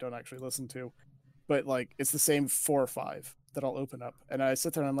 Most of them I don't actually listen to, but like it's the same 4 or 5 that I'll open up, and I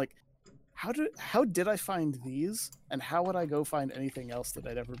sit there and I'm like, how did I find these, and how would I go find anything else that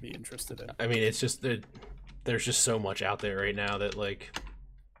I'd ever be interested in? I mean, it's just that there's just so much out there right now that like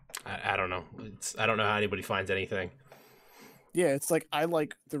I don't know. I don't know how anybody finds anything. Yeah, it's like, I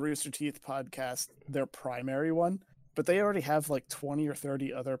like the Rooster Teeth podcast, their primary one, but they already have like 20 or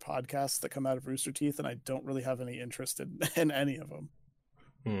 30 other podcasts that come out of Rooster Teeth, and I don't really have any interest in any of them.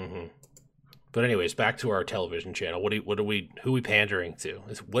 Mm-hmm. But anyways, back to our television channel. Who are we pandering to?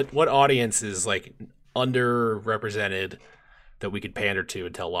 What audience is like underrepresented that we could pander to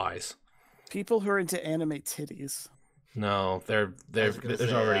and tell lies? People who are into anime titties. No, there's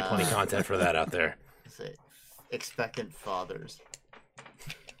already plenty of content for that out there. Say, expectant fathers.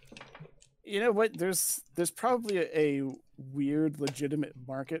 You know what? There's probably a weird, legitimate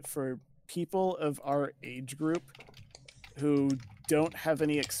market for people of our age group who don't have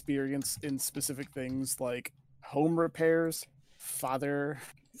any experience in specific things like home repairs, fatherhood,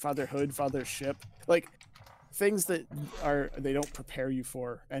 fathership. Like, things that they don't prepare you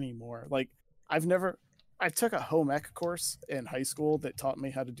for anymore. Like I took a home ec course in high school that taught me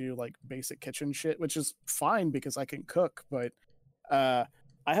how to do like basic kitchen shit, which is fine because I can cook, but I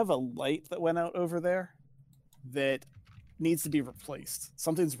have a light that went out over there that needs to be replaced.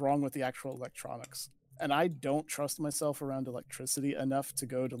 Something's wrong with the actual electronics. And I don't trust myself around electricity enough to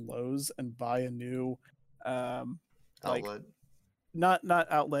go to Lowe's and buy a new like Outlet. not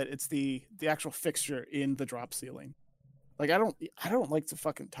outlet, it's the actual fixture in the drop ceiling. Like I don't like to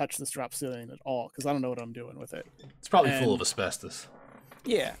fucking touch this drop ceiling at all because I don't know what I'm doing with it. It's probably full And- of asbestos.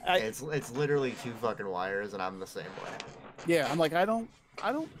 Yeah, It's literally 2 fucking wires, and I'm the same way. yeah, I'm like I don't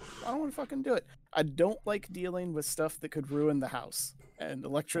want to fucking do it. I don't like dealing with stuff that could ruin the house, and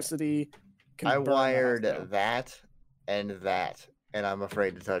electricity can I burn the house wired down. that, and I'm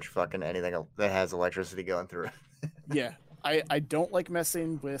afraid to touch fucking anything that has electricity going through it. Yeah, I don't like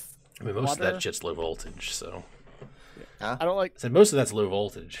messing with I mean, most of water. that shit's low voltage, so I don't like I said most of that's low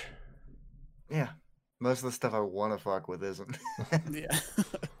voltage. Yeah, most of the stuff I want to fuck with isn't. yeah.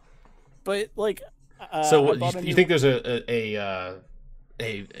 But like So I what, bought a you new- think there's a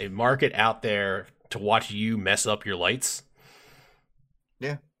market out there to watch you mess up your lights?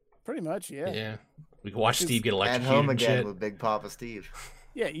 pretty much, yeah. We can watch It's Steve get At electrocuted home and again shit. with Big Papa Steve.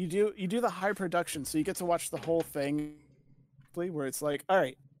 Yeah, you do the high production, so you get to watch the whole thing where it's like, all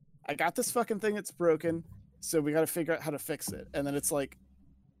right, I got this fucking thing that's broken, so we got to figure out how to fix it. And then it's like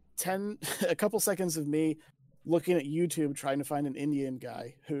a couple seconds of me looking at YouTube trying to find an Indian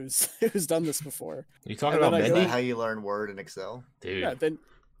guy who's done this before. You talking And about then I Is go- Mendy? that how you learn Word and Excel? Dude, Yeah,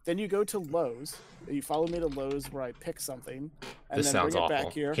 then you go to Lowe's, you follow me to Lowe's where I pick something, and this then sounds bring it awful.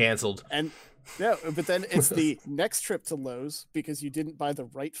 back here. Canceled. And no, but then it's the next trip to Lowe's because you didn't buy the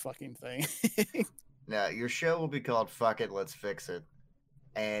right fucking thing. Now, your show will be called Fuck It, Let's Fix It.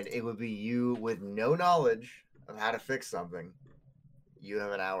 And it would be you with no knowledge of how to fix something. You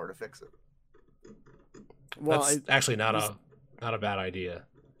have an hour to fix it. Well, That's I, actually not was- a bad idea.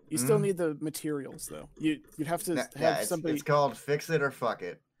 you still Mm. need the materials though. You'd have to No, have yeah, somebody. it's called Fix It or Fuck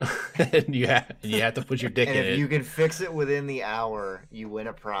It. and you have to put your dick And in if it. you can fix it within the hour, you win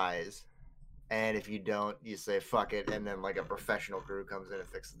a prize. And if you don't, you say fuck it, and then like a professional crew comes in and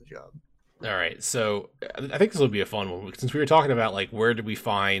fixes the job. All right, so I think this will be a fun one since we were talking about like where did we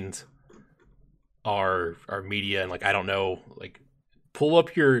find our media and like I don't know, like pull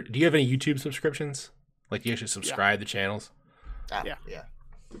up your. Do you have any YouTube subscriptions? Like do you actually subscribe to channels? Yeah. Yeah.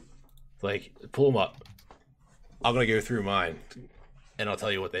 Like pull them up. I'm gonna go through mine, and I'll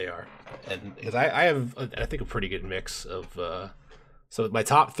tell you what they are. And because I have I think a pretty good mix of. So my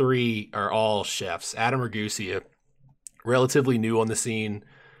top 3 are all chefs. Adam Ragusa, relatively new on the scene.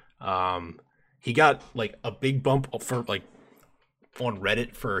 He got like a big bump for like on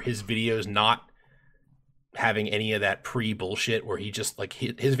Reddit for his videos not having any of that pre bullshit where he just like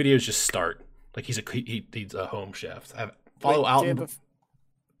his videos just start like he's a home chef. I follow Wait, Alton. Dan, Go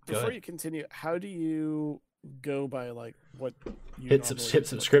before ahead. you continue, how do you go by like what you hit normally hit look?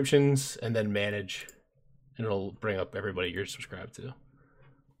 subscriptions and then manage, and it'll bring up everybody you're subscribed to.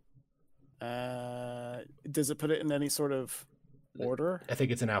 Does it put it in any sort of order? I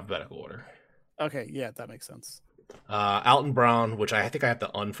think it's in alphabetical order. Okay, yeah, that makes sense. Alton Brown, which I think I have to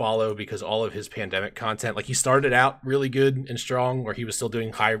unfollow because all of his pandemic content, like he started out really good and strong, where he was still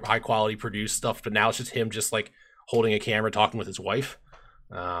doing high quality produced stuff, but now it's just him just like holding a camera talking with his wife.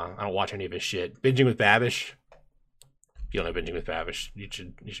 I don't watch any of his shit. Binging with Babish. If you don't know Binging with Babish, you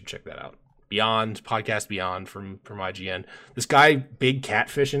should check that out. Beyond podcast Beyond from IGN. This guy, Big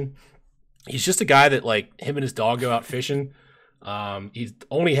Catfishing. He's just a guy that like him and his dog go out fishing. He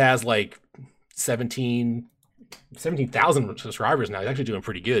only has like 17,000 subscribers now. He's actually doing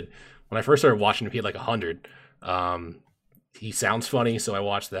pretty good. When I first started watching him, he had like 100. He sounds funny, so I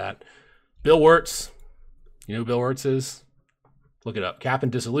watched that. Bill Wirtz. You know who Bill Wirtz is? Look it up. Captain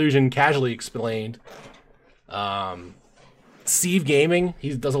Disillusion, Casually Explained. Steve Gaming.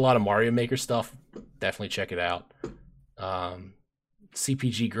 He does a lot of Mario Maker stuff. Definitely check it out.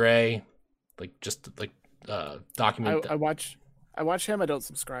 CPG Gray. Like just like document. I watch him. I don't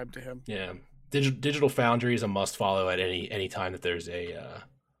subscribe to him. Yeah, Digital Foundry is a must follow at any time that there's a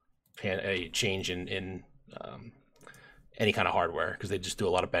change in any kind of hardware because they just do a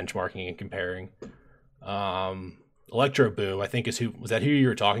lot of benchmarking and comparing. Electro Boom, I think was that who you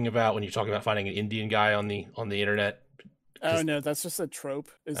were talking about when you talking about finding an Indian guy on the internet? Oh no, that's just a trope.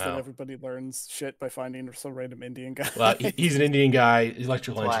 Is that Oh. everybody learns shit by finding some random Indian guy? Well, he's an Indian guy,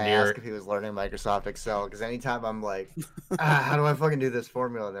 electrical That's why I engineer. asked if he was learning Microsoft Excel, because anytime I'm like, how do I fucking do this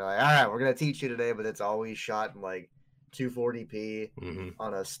formula? And they're like, all right, we're going to teach you today, but it's always shot in like 240p Mhm.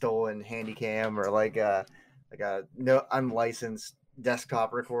 on a stolen Handycam or like like a no unlicensed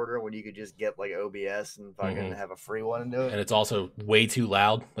desktop recorder when you could just get like OBS and fucking have a free one and do it. And it's also way too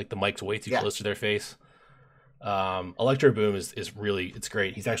loud. Like the mic's way too Yeah. close to their face. Electro Boom is really, it's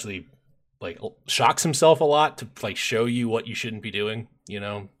great. He's actually like shocks himself a lot to like show you what you shouldn't be doing, you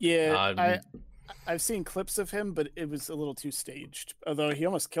know? Yeah, I've seen clips of him, but it was a little too staged. Although he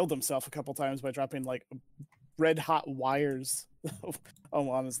almost killed himself a couple times by dropping like red hot wires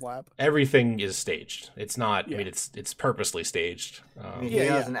on his lap. Everything is staged. It's not. Yeah. I mean, it's purposely staged. I mean, he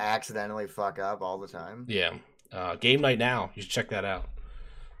doesn't accidentally fuck up all the time. Yeah. Game Night Now. You should check that out.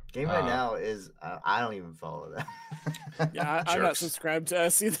 Game Night Now is I don't even follow that. Yeah, I'm not subscribed to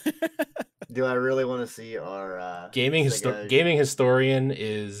us either. Do I really want to see our gaming historian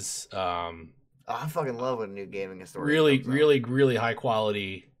is I fucking love when a new gaming historian really high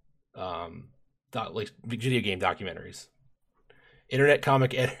quality like video game documentaries. Internet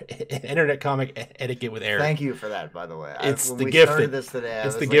comic etiquette with Eric. Thank you for that, by the way. It's when the we gift started that this today.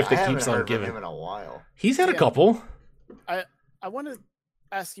 it's the gift that keeps on heard from giving. him in a while. He's had a couple. I want to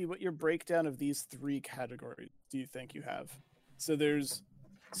ask you what your breakdown of these three categories do you think you have? So there's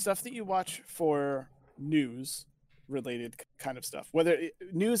stuff that you watch for news related kind of stuff, whether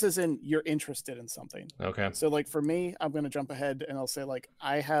news as in you're interested in something. Okay. So like for me, I'm going to jump ahead and I'll say like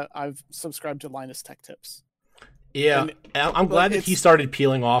I've subscribed to Linus Tech Tips. Yeah, And I'm glad that he started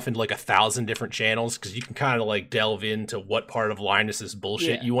peeling off into like 1,000 different channels, because you can kind of like delve into what part of Linus's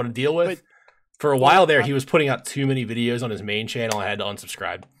bullshit you want to deal with. For a while there, he was putting out too many videos on his main channel. I had to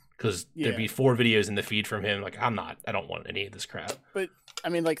unsubscribe because there'd be 4 videos in the feed from him. Like, I don't want any of this crap. But I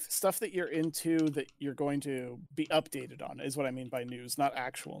mean, like stuff that you're into that you're going to be updated on is what I mean by news, not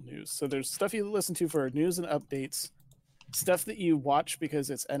actual news. So there's stuff you listen to for news and updates, stuff that you watch because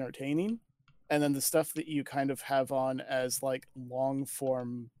it's entertaining, and then the stuff that you kind of have on as like long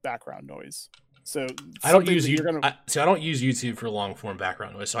form background noise. So I don't use I don't use YouTube for long form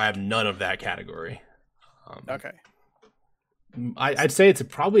background noise, so I have none of that category. Okay. I'd say it's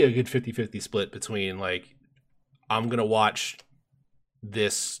probably a good 50-50 split between like I'm gonna watch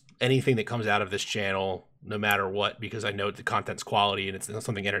anything that comes out of this channel no matter what, because I know the content's quality and it's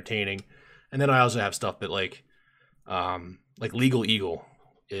something entertaining, and then I also have stuff that like Legal Eagle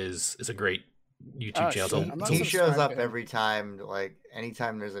is a great YouTube channel. He shows up every time, like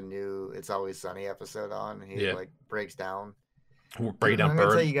anytime there's a new It's Always Sunny episode on. He like breaks down bird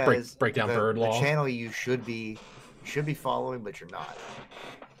law. The channel you should be following, but you're not.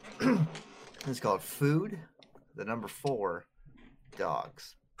 It's called Food, the number 4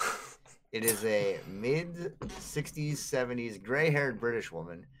 Dogs. It is a mid-60s, 70s, gray-haired British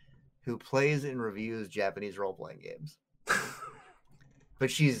woman who plays and reviews Japanese role-playing games. But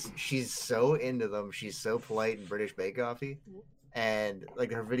she's so into them. She's so polite and British Bake-Offy. And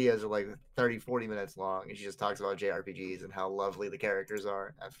like her videos are like 30, 40 minutes long, and she just talks about JRPGs and how lovely the characters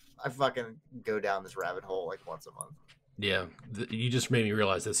are. I fucking go down this rabbit hole like once a month. Yeah, you just made me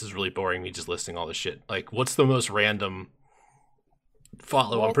realize this is really boring, me just listing all this shit. Like, what's the most random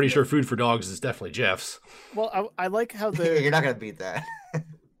follow? Well, I'm pretty sure Food for Dogs is definitely Jeff's. Well, I like how you're not gonna beat that.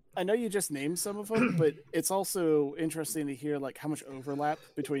 I know you just named some of them, but it's also interesting to hear like how much overlap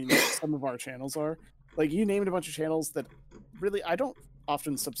between some of our channels are. Like you named a bunch of channels that really I don't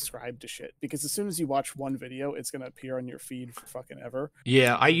often subscribe to shit, because as soon as you watch one video, it's gonna appear on your feed for fucking ever.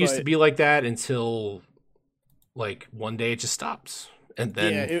 Yeah, I used to be like that until like one day it just stops. And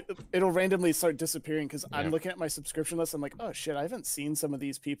then it'll randomly start disappearing because I'm looking at my subscription list. I'm like, oh shit, I haven't seen some of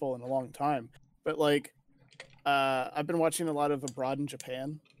these people in a long time. But like, I've been watching a lot of Abroad in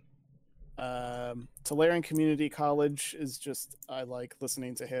Japan. Tolarian Community College is just, I like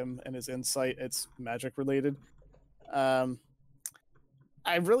listening to him and his insight. It's magic related. I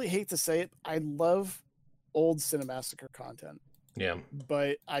really hate to say it, I love old Cinemassacre content. Yeah.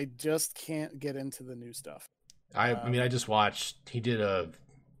 But I just can't get into the new stuff. I mean, I just watched. He did an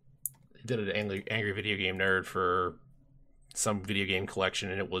angry video game nerd for some video game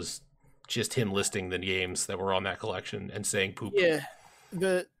collection, and it was just him listing the games that were on that collection and saying poop. Yeah,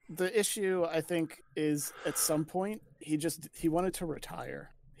 the issue I think is at some point he wanted to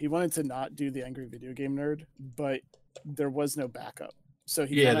retire. He wanted to not do the angry video game nerd, but there was no backup. So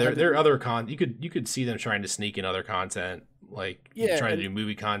there are other you could see them trying to sneak in other content, like trying to do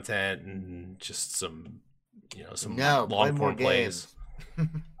movie content and just some. Some long form plays.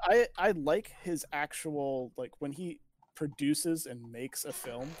 I like his actual, like when he produces and makes a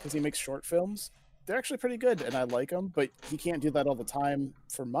film, because he makes short films. They're actually pretty good, and I like them. But he can't do that all the time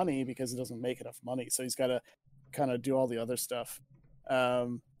for money because he doesn't make enough money. So he's got to kind of do all the other stuff.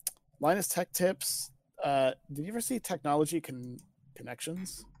 Linus Tech Tips. Did you ever see Technology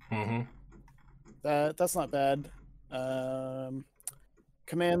Connections? Mm-hmm. That's not bad.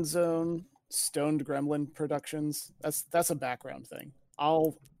 Command Zone, Stoned Gremlin Productions. That's a background thing.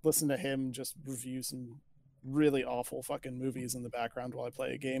 I'll listen to him just review some really awful fucking movies in the background while I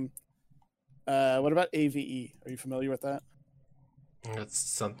play a game. What about AVE? Are you familiar with that? It's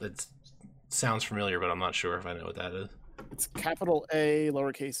something. It sounds familiar, but I'm not sure if I know what that is. It's capital A,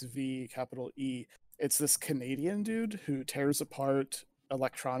 lowercase v, capital E. It's this Canadian dude who tears apart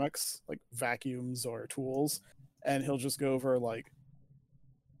electronics, like vacuums or tools, and he'll just go over like,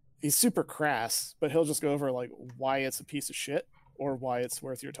 he's super crass, but he'll just go over like why it's a piece of shit or why it's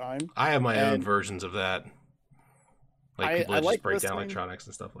worth your time. I have my own versions of that. Like people that just break down listening. electronics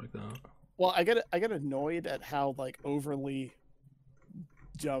and stuff like that. Well, I get annoyed at how like overly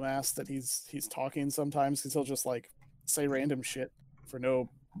dumbass that he's talking sometimes, because he'll just like say random shit for no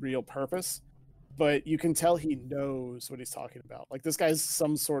real purpose, but you can tell he knows what he's talking about. Like this guy's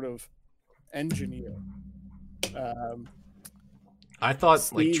some sort of engineer. I thought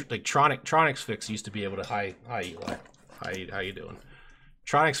Steve- like Tronics Fix used to be able to hi Eli. How you doing?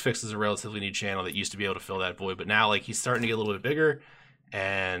 Tronics Fix is a relatively new channel that used to be able to fill that void, but now like he's starting to get a little bit bigger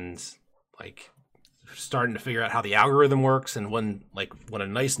and like starting to figure out how the algorithm works, and when a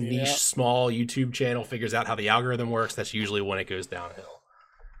nice niche small YouTube channel figures out how the algorithm works, that's usually when it goes downhill.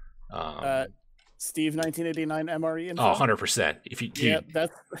 Steve 1989 MRE info? 100%. If you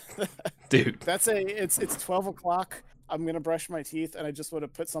that's dude, that's it's 12 o'clock. I'm gonna brush my teeth, and I just want to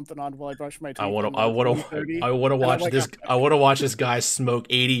put something on while I brush my teeth. I want to watch like, this. I want to watch this guy smoke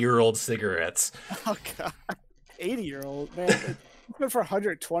 80-year-old cigarettes. Oh god, 80-year-old man. It's good for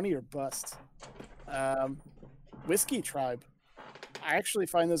 120 or bust. Whiskey Tribe. I actually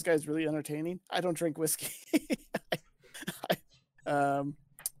find those guys really entertaining. I don't drink whiskey.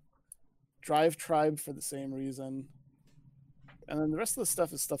 Drive Tribe for the same reason. And then the rest of the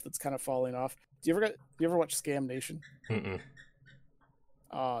stuff is stuff that's kind of falling off. Do you ever watch Scam Nation? Mm-mm.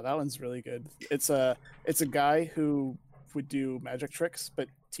 Oh, that one's really good. It's a guy who would do magic tricks, but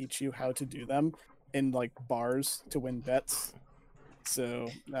teach you how to do them in like bars to win bets. So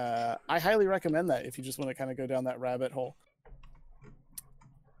I highly recommend that if you just want to kind of go down that rabbit hole.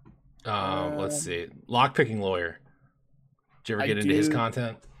 Let's see. Lockpicking Lawyer. Did you ever get into his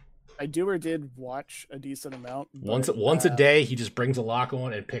content? I do or did watch a decent amount. Once a day, he just brings a lock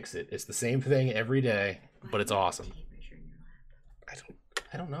on and picks it. It's the same thing every day, but it's awesome.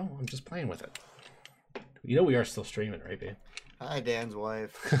 I don't know. I'm just playing with it. You know we are still streaming, right, babe? Hi, Dan's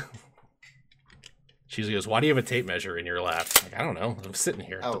wife. She goes, "Why do you have a tape measure in your lap?" Like, I don't know. I'm sitting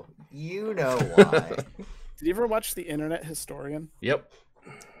here. Oh, you know why. Did you ever watch The Internet Historian? Yep.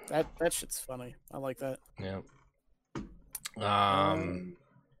 That shit's funny. I like that. Yeah.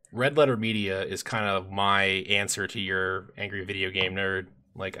 Red Letter Media is kind of my answer to your angry video game nerd.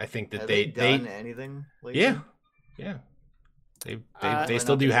 Like, I think that Have they done anything lately? yeah. They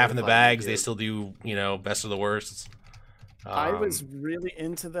still do Half in the Bags. They still do, Best of the Worst. I was really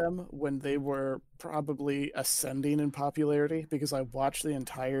into them when they were probably ascending in popularity, because I watched the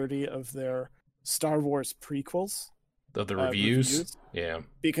entirety of their Star Wars prequels. Of the reviews? Yeah.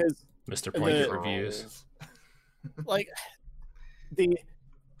 Because Mr. Blanket reviews. Like,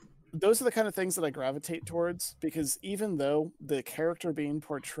 those are the kind of things that I gravitate towards, because even though the character being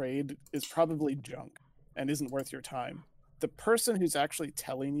portrayed is probably junk and isn't worth your time, the person who's actually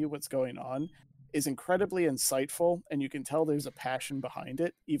telling you what's going on is incredibly insightful, and you can tell there's a passion behind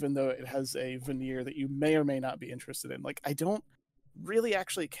it, even though it has a veneer that you may or may not be interested in. Like, I don't really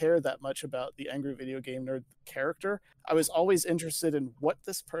actually care that much about the angry video game nerd character. I was always interested in what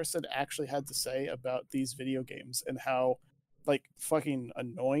this person actually had to say about these video games and how like fucking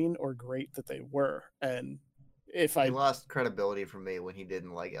annoying or great that they were. And if he lost credibility from me when he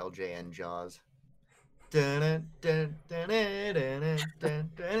didn't like LJN Jaws. Well,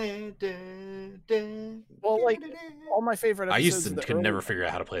 like all my favorite episodes I used to could never figure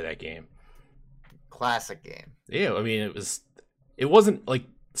out how to play that game. Classic game. Yeah, I mean it wasn't like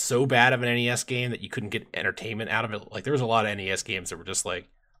so bad of an NES game that you couldn't get entertainment out of it. Like there was a lot of NES games that were just like,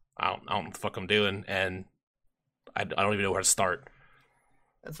 I don't know what the fuck I'm doing, and I don't even know where to start.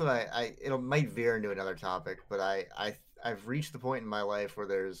 That's what it might veer into another topic, but I've reached the point in my life where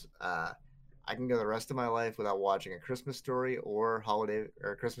there's I can go the rest of my life without watching A Christmas Story or Holiday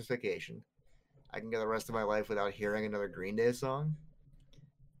or Christmas Vacation. I can go the rest of my life without hearing another Green Day song.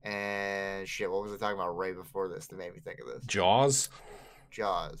 And shit, what was I talking about right before this that made me think of this? Jaws.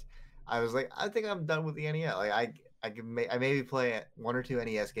 I was like, I think I'm done with the NES. Like I maybe play 1 or 2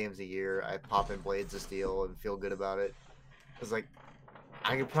 NES games a year. I pop in Blades of Steel and feel good about it. I was like,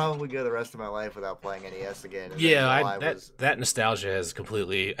 I could probably go the rest of my life without playing NES again. And yeah, that nostalgia has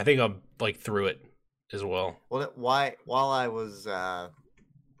completely. I think I'm like through it. as well. Well, why while I was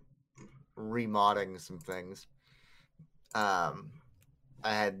remodding some things, um,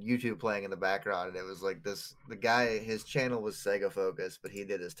 I had YouTube playing in the background, and it was like this. The guy, his channel was Sega focused, but he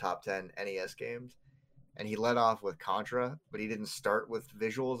did his top 10 NES games, and he led off with Contra, but he didn't start with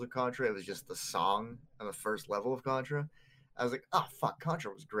visuals of Contra. It was just the song on the first level of Contra. I was like, oh fuck,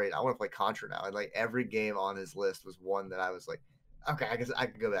 Contra was great. I want to play Contra now. And like every game on his list was one that I was like, okay, I guess I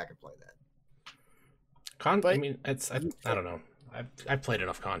could go back and play that. I But mean, I don't know. I've played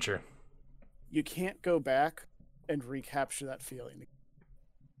enough Contra. you can't go back and recapture that feeling.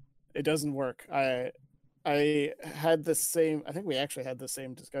 It doesn't work. I had the same. I think we actually had the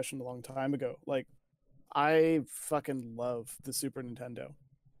same discussion a long time ago. Like, I fucking love the Super Nintendo,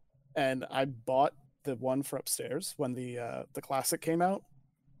 and I bought the one for upstairs when the classic came out,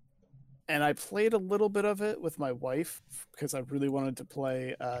 and I played a little bit of it with my wife because I really wanted to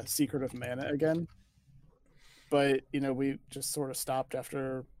play Secret of Mana again. But we just sort of stopped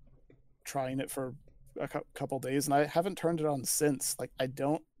after trying it for a couple days, and I haven't turned it on since. Like, I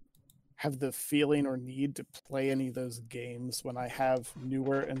don't have the feeling or need to play any of those games when I have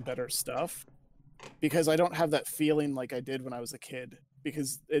newer and better stuff, because I don't have that feeling like I did when I was a kid,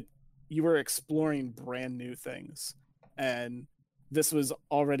 because you were exploring brand new things, and this was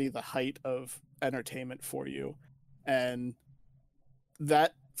already the height of entertainment for you, and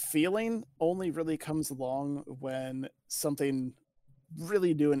that feeling only really comes along when something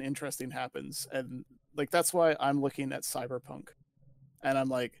really new and interesting happens. And like, that's why I'm looking at Cyberpunk, and I'm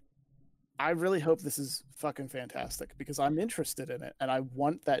like, I really hope this is fucking fantastic, because I'm interested in it and I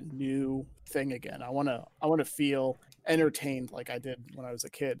want that new thing again. I want to feel entertained like I did when I was a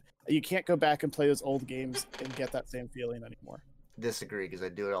kid. You can't go back and play those old games and get that same feeling anymore. Disagree, because I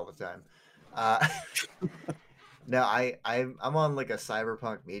do it all the time. No, I'm on like a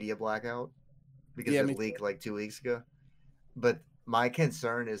Cyberpunk media blackout because Yeah, it me leaked like 2 weeks ago. But my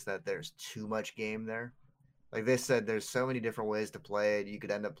concern is that there's too much game there. Like they said, there's so many different ways to play it. You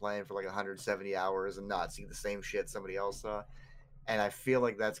could end up playing for like 170 hours and not see the same shit somebody else saw. And I feel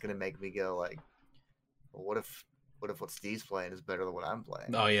like that's gonna make me go like, well, what if what Steve's playing is better than what I'm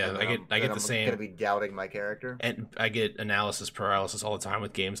playing? Oh yeah, And I get the I'm same. gonna be doubting my character. And I get analysis paralysis all the time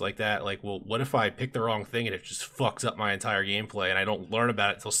with games like that. Like, well, what if I pick the wrong thing and it just fucks up my entire gameplay and I don't learn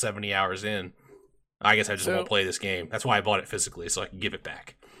about it until 70 hours in? I guess I just won't play this game. That's why I bought it physically, so I can give it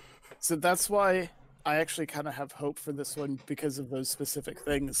back. So that's why I actually kind of have hope for this one, because of those specific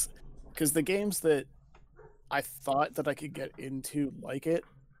things. Because the games that I thought that I could get into like it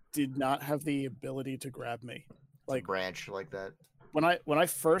did not have the ability to grab me. Like, Branch like that. when I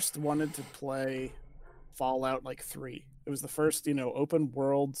first wanted to play Fallout like 3, it was the first, open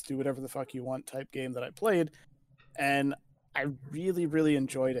world, do whatever the fuck you want type game that I played, and I really, really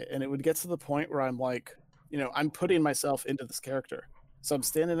enjoyed it. And it would get to the point where I'm like, I'm putting myself into this character. So I'm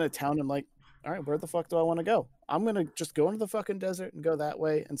standing in a town and I'm like, all right, where the fuck do I want to go? I'm going to just go into the fucking desert and go that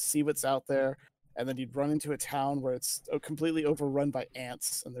way and see what's out there. And then you'd run into a town where it's completely overrun by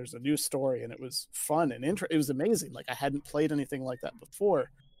ants, and there's a new story, and it was fun and it was amazing. Like, I hadn't played anything like that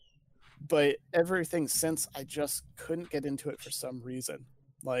before, but everything since, I just couldn't get into it for some reason.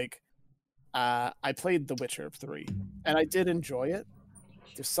 Like, I played The Witcher 3, and I did enjoy it.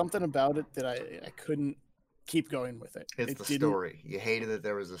 There's something about it that I couldn't keep going with it. It's the story. You hated that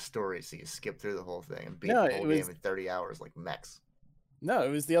there was a story, so you skipped through the whole thing and beat the whole game in 30 hours like mechs. No,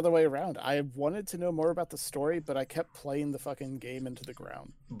 it was the other way around. I wanted to know more about the story, but I kept playing the fucking game into the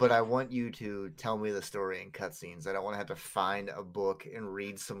ground. But I want you to tell me the story in cutscenes. I don't want to have to find a book and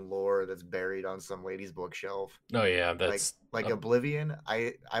read some lore that's buried on some lady's bookshelf. Oh yeah, that's like Oblivion.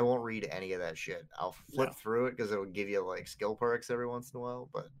 I won't read any of that shit. I'll flip through it because it'll give you like skill perks every once in a while.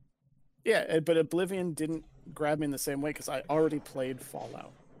 But yeah, but Oblivion didn't grab me in the same way because I already played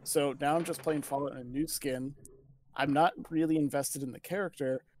Fallout. So now I'm just playing Fallout in a new skin. I'm not really invested in the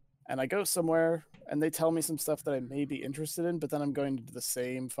character, and I go somewhere and they tell me some stuff that I may be interested in, but then I'm going to the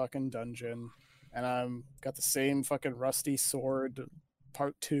same fucking dungeon and I'm got the same fucking rusty sword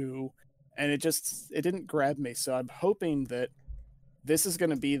part 2, and it didn't grab me. So I'm hoping that this is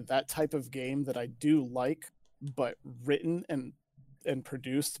going to be that type of game that I do like, but written and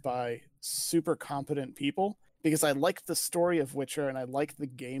produced by super competent people, because I like the story of Witcher and I like the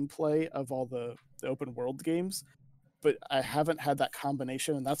gameplay of all the open world games, but I haven't had that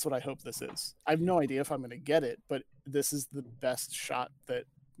combination, and that's what I hope this is. I have no idea if I'm going to get it, but this is the best shot that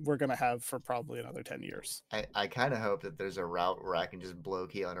we're going to have for probably another 10 years. I kind of hope that there's a route where I can just blow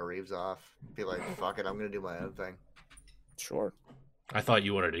Keanu Reeves off. Be like, fuck it, I'm going to do my own thing. Sure. I thought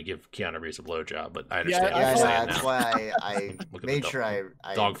you wanted to give Keanu Reeves a blowjob, but I Yeah, understand what Yeah, you're no, saying that's now. why I Look at made the sure I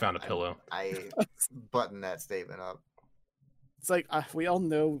Dog found a pillow. I buttoned that statement up. It's like we all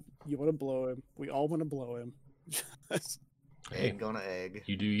know you want to blow him. We all want to blow him. Hey, Egg on an egg.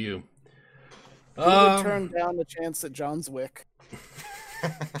 you do you. Who would turn down the chance at John's Wick?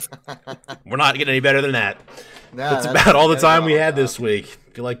 We're not getting any better than that. No, That's about all the that's time we all had time. this week.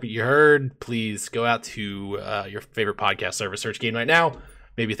 If you like what you heard, please go out to your favorite podcast service, search Game Night Now.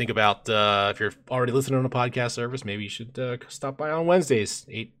 Maybe think about if you're already listening on a podcast service, maybe you should stop by on Wednesdays,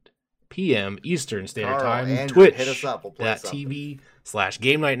 8 p.m. Eastern Standard Carl, Time. Andrew, hit us Twitch. up. We'll play something.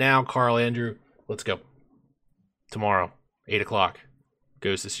 TV/Game Night Now. Carl, Andrew, let's go. Tomorrow, 8 o'clock.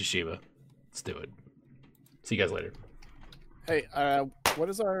 Goes to Tsushima. Let's do it. See you guys later. Hey, what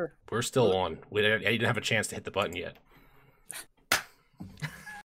is our? We're still on. I didn't have a chance to hit the button yet.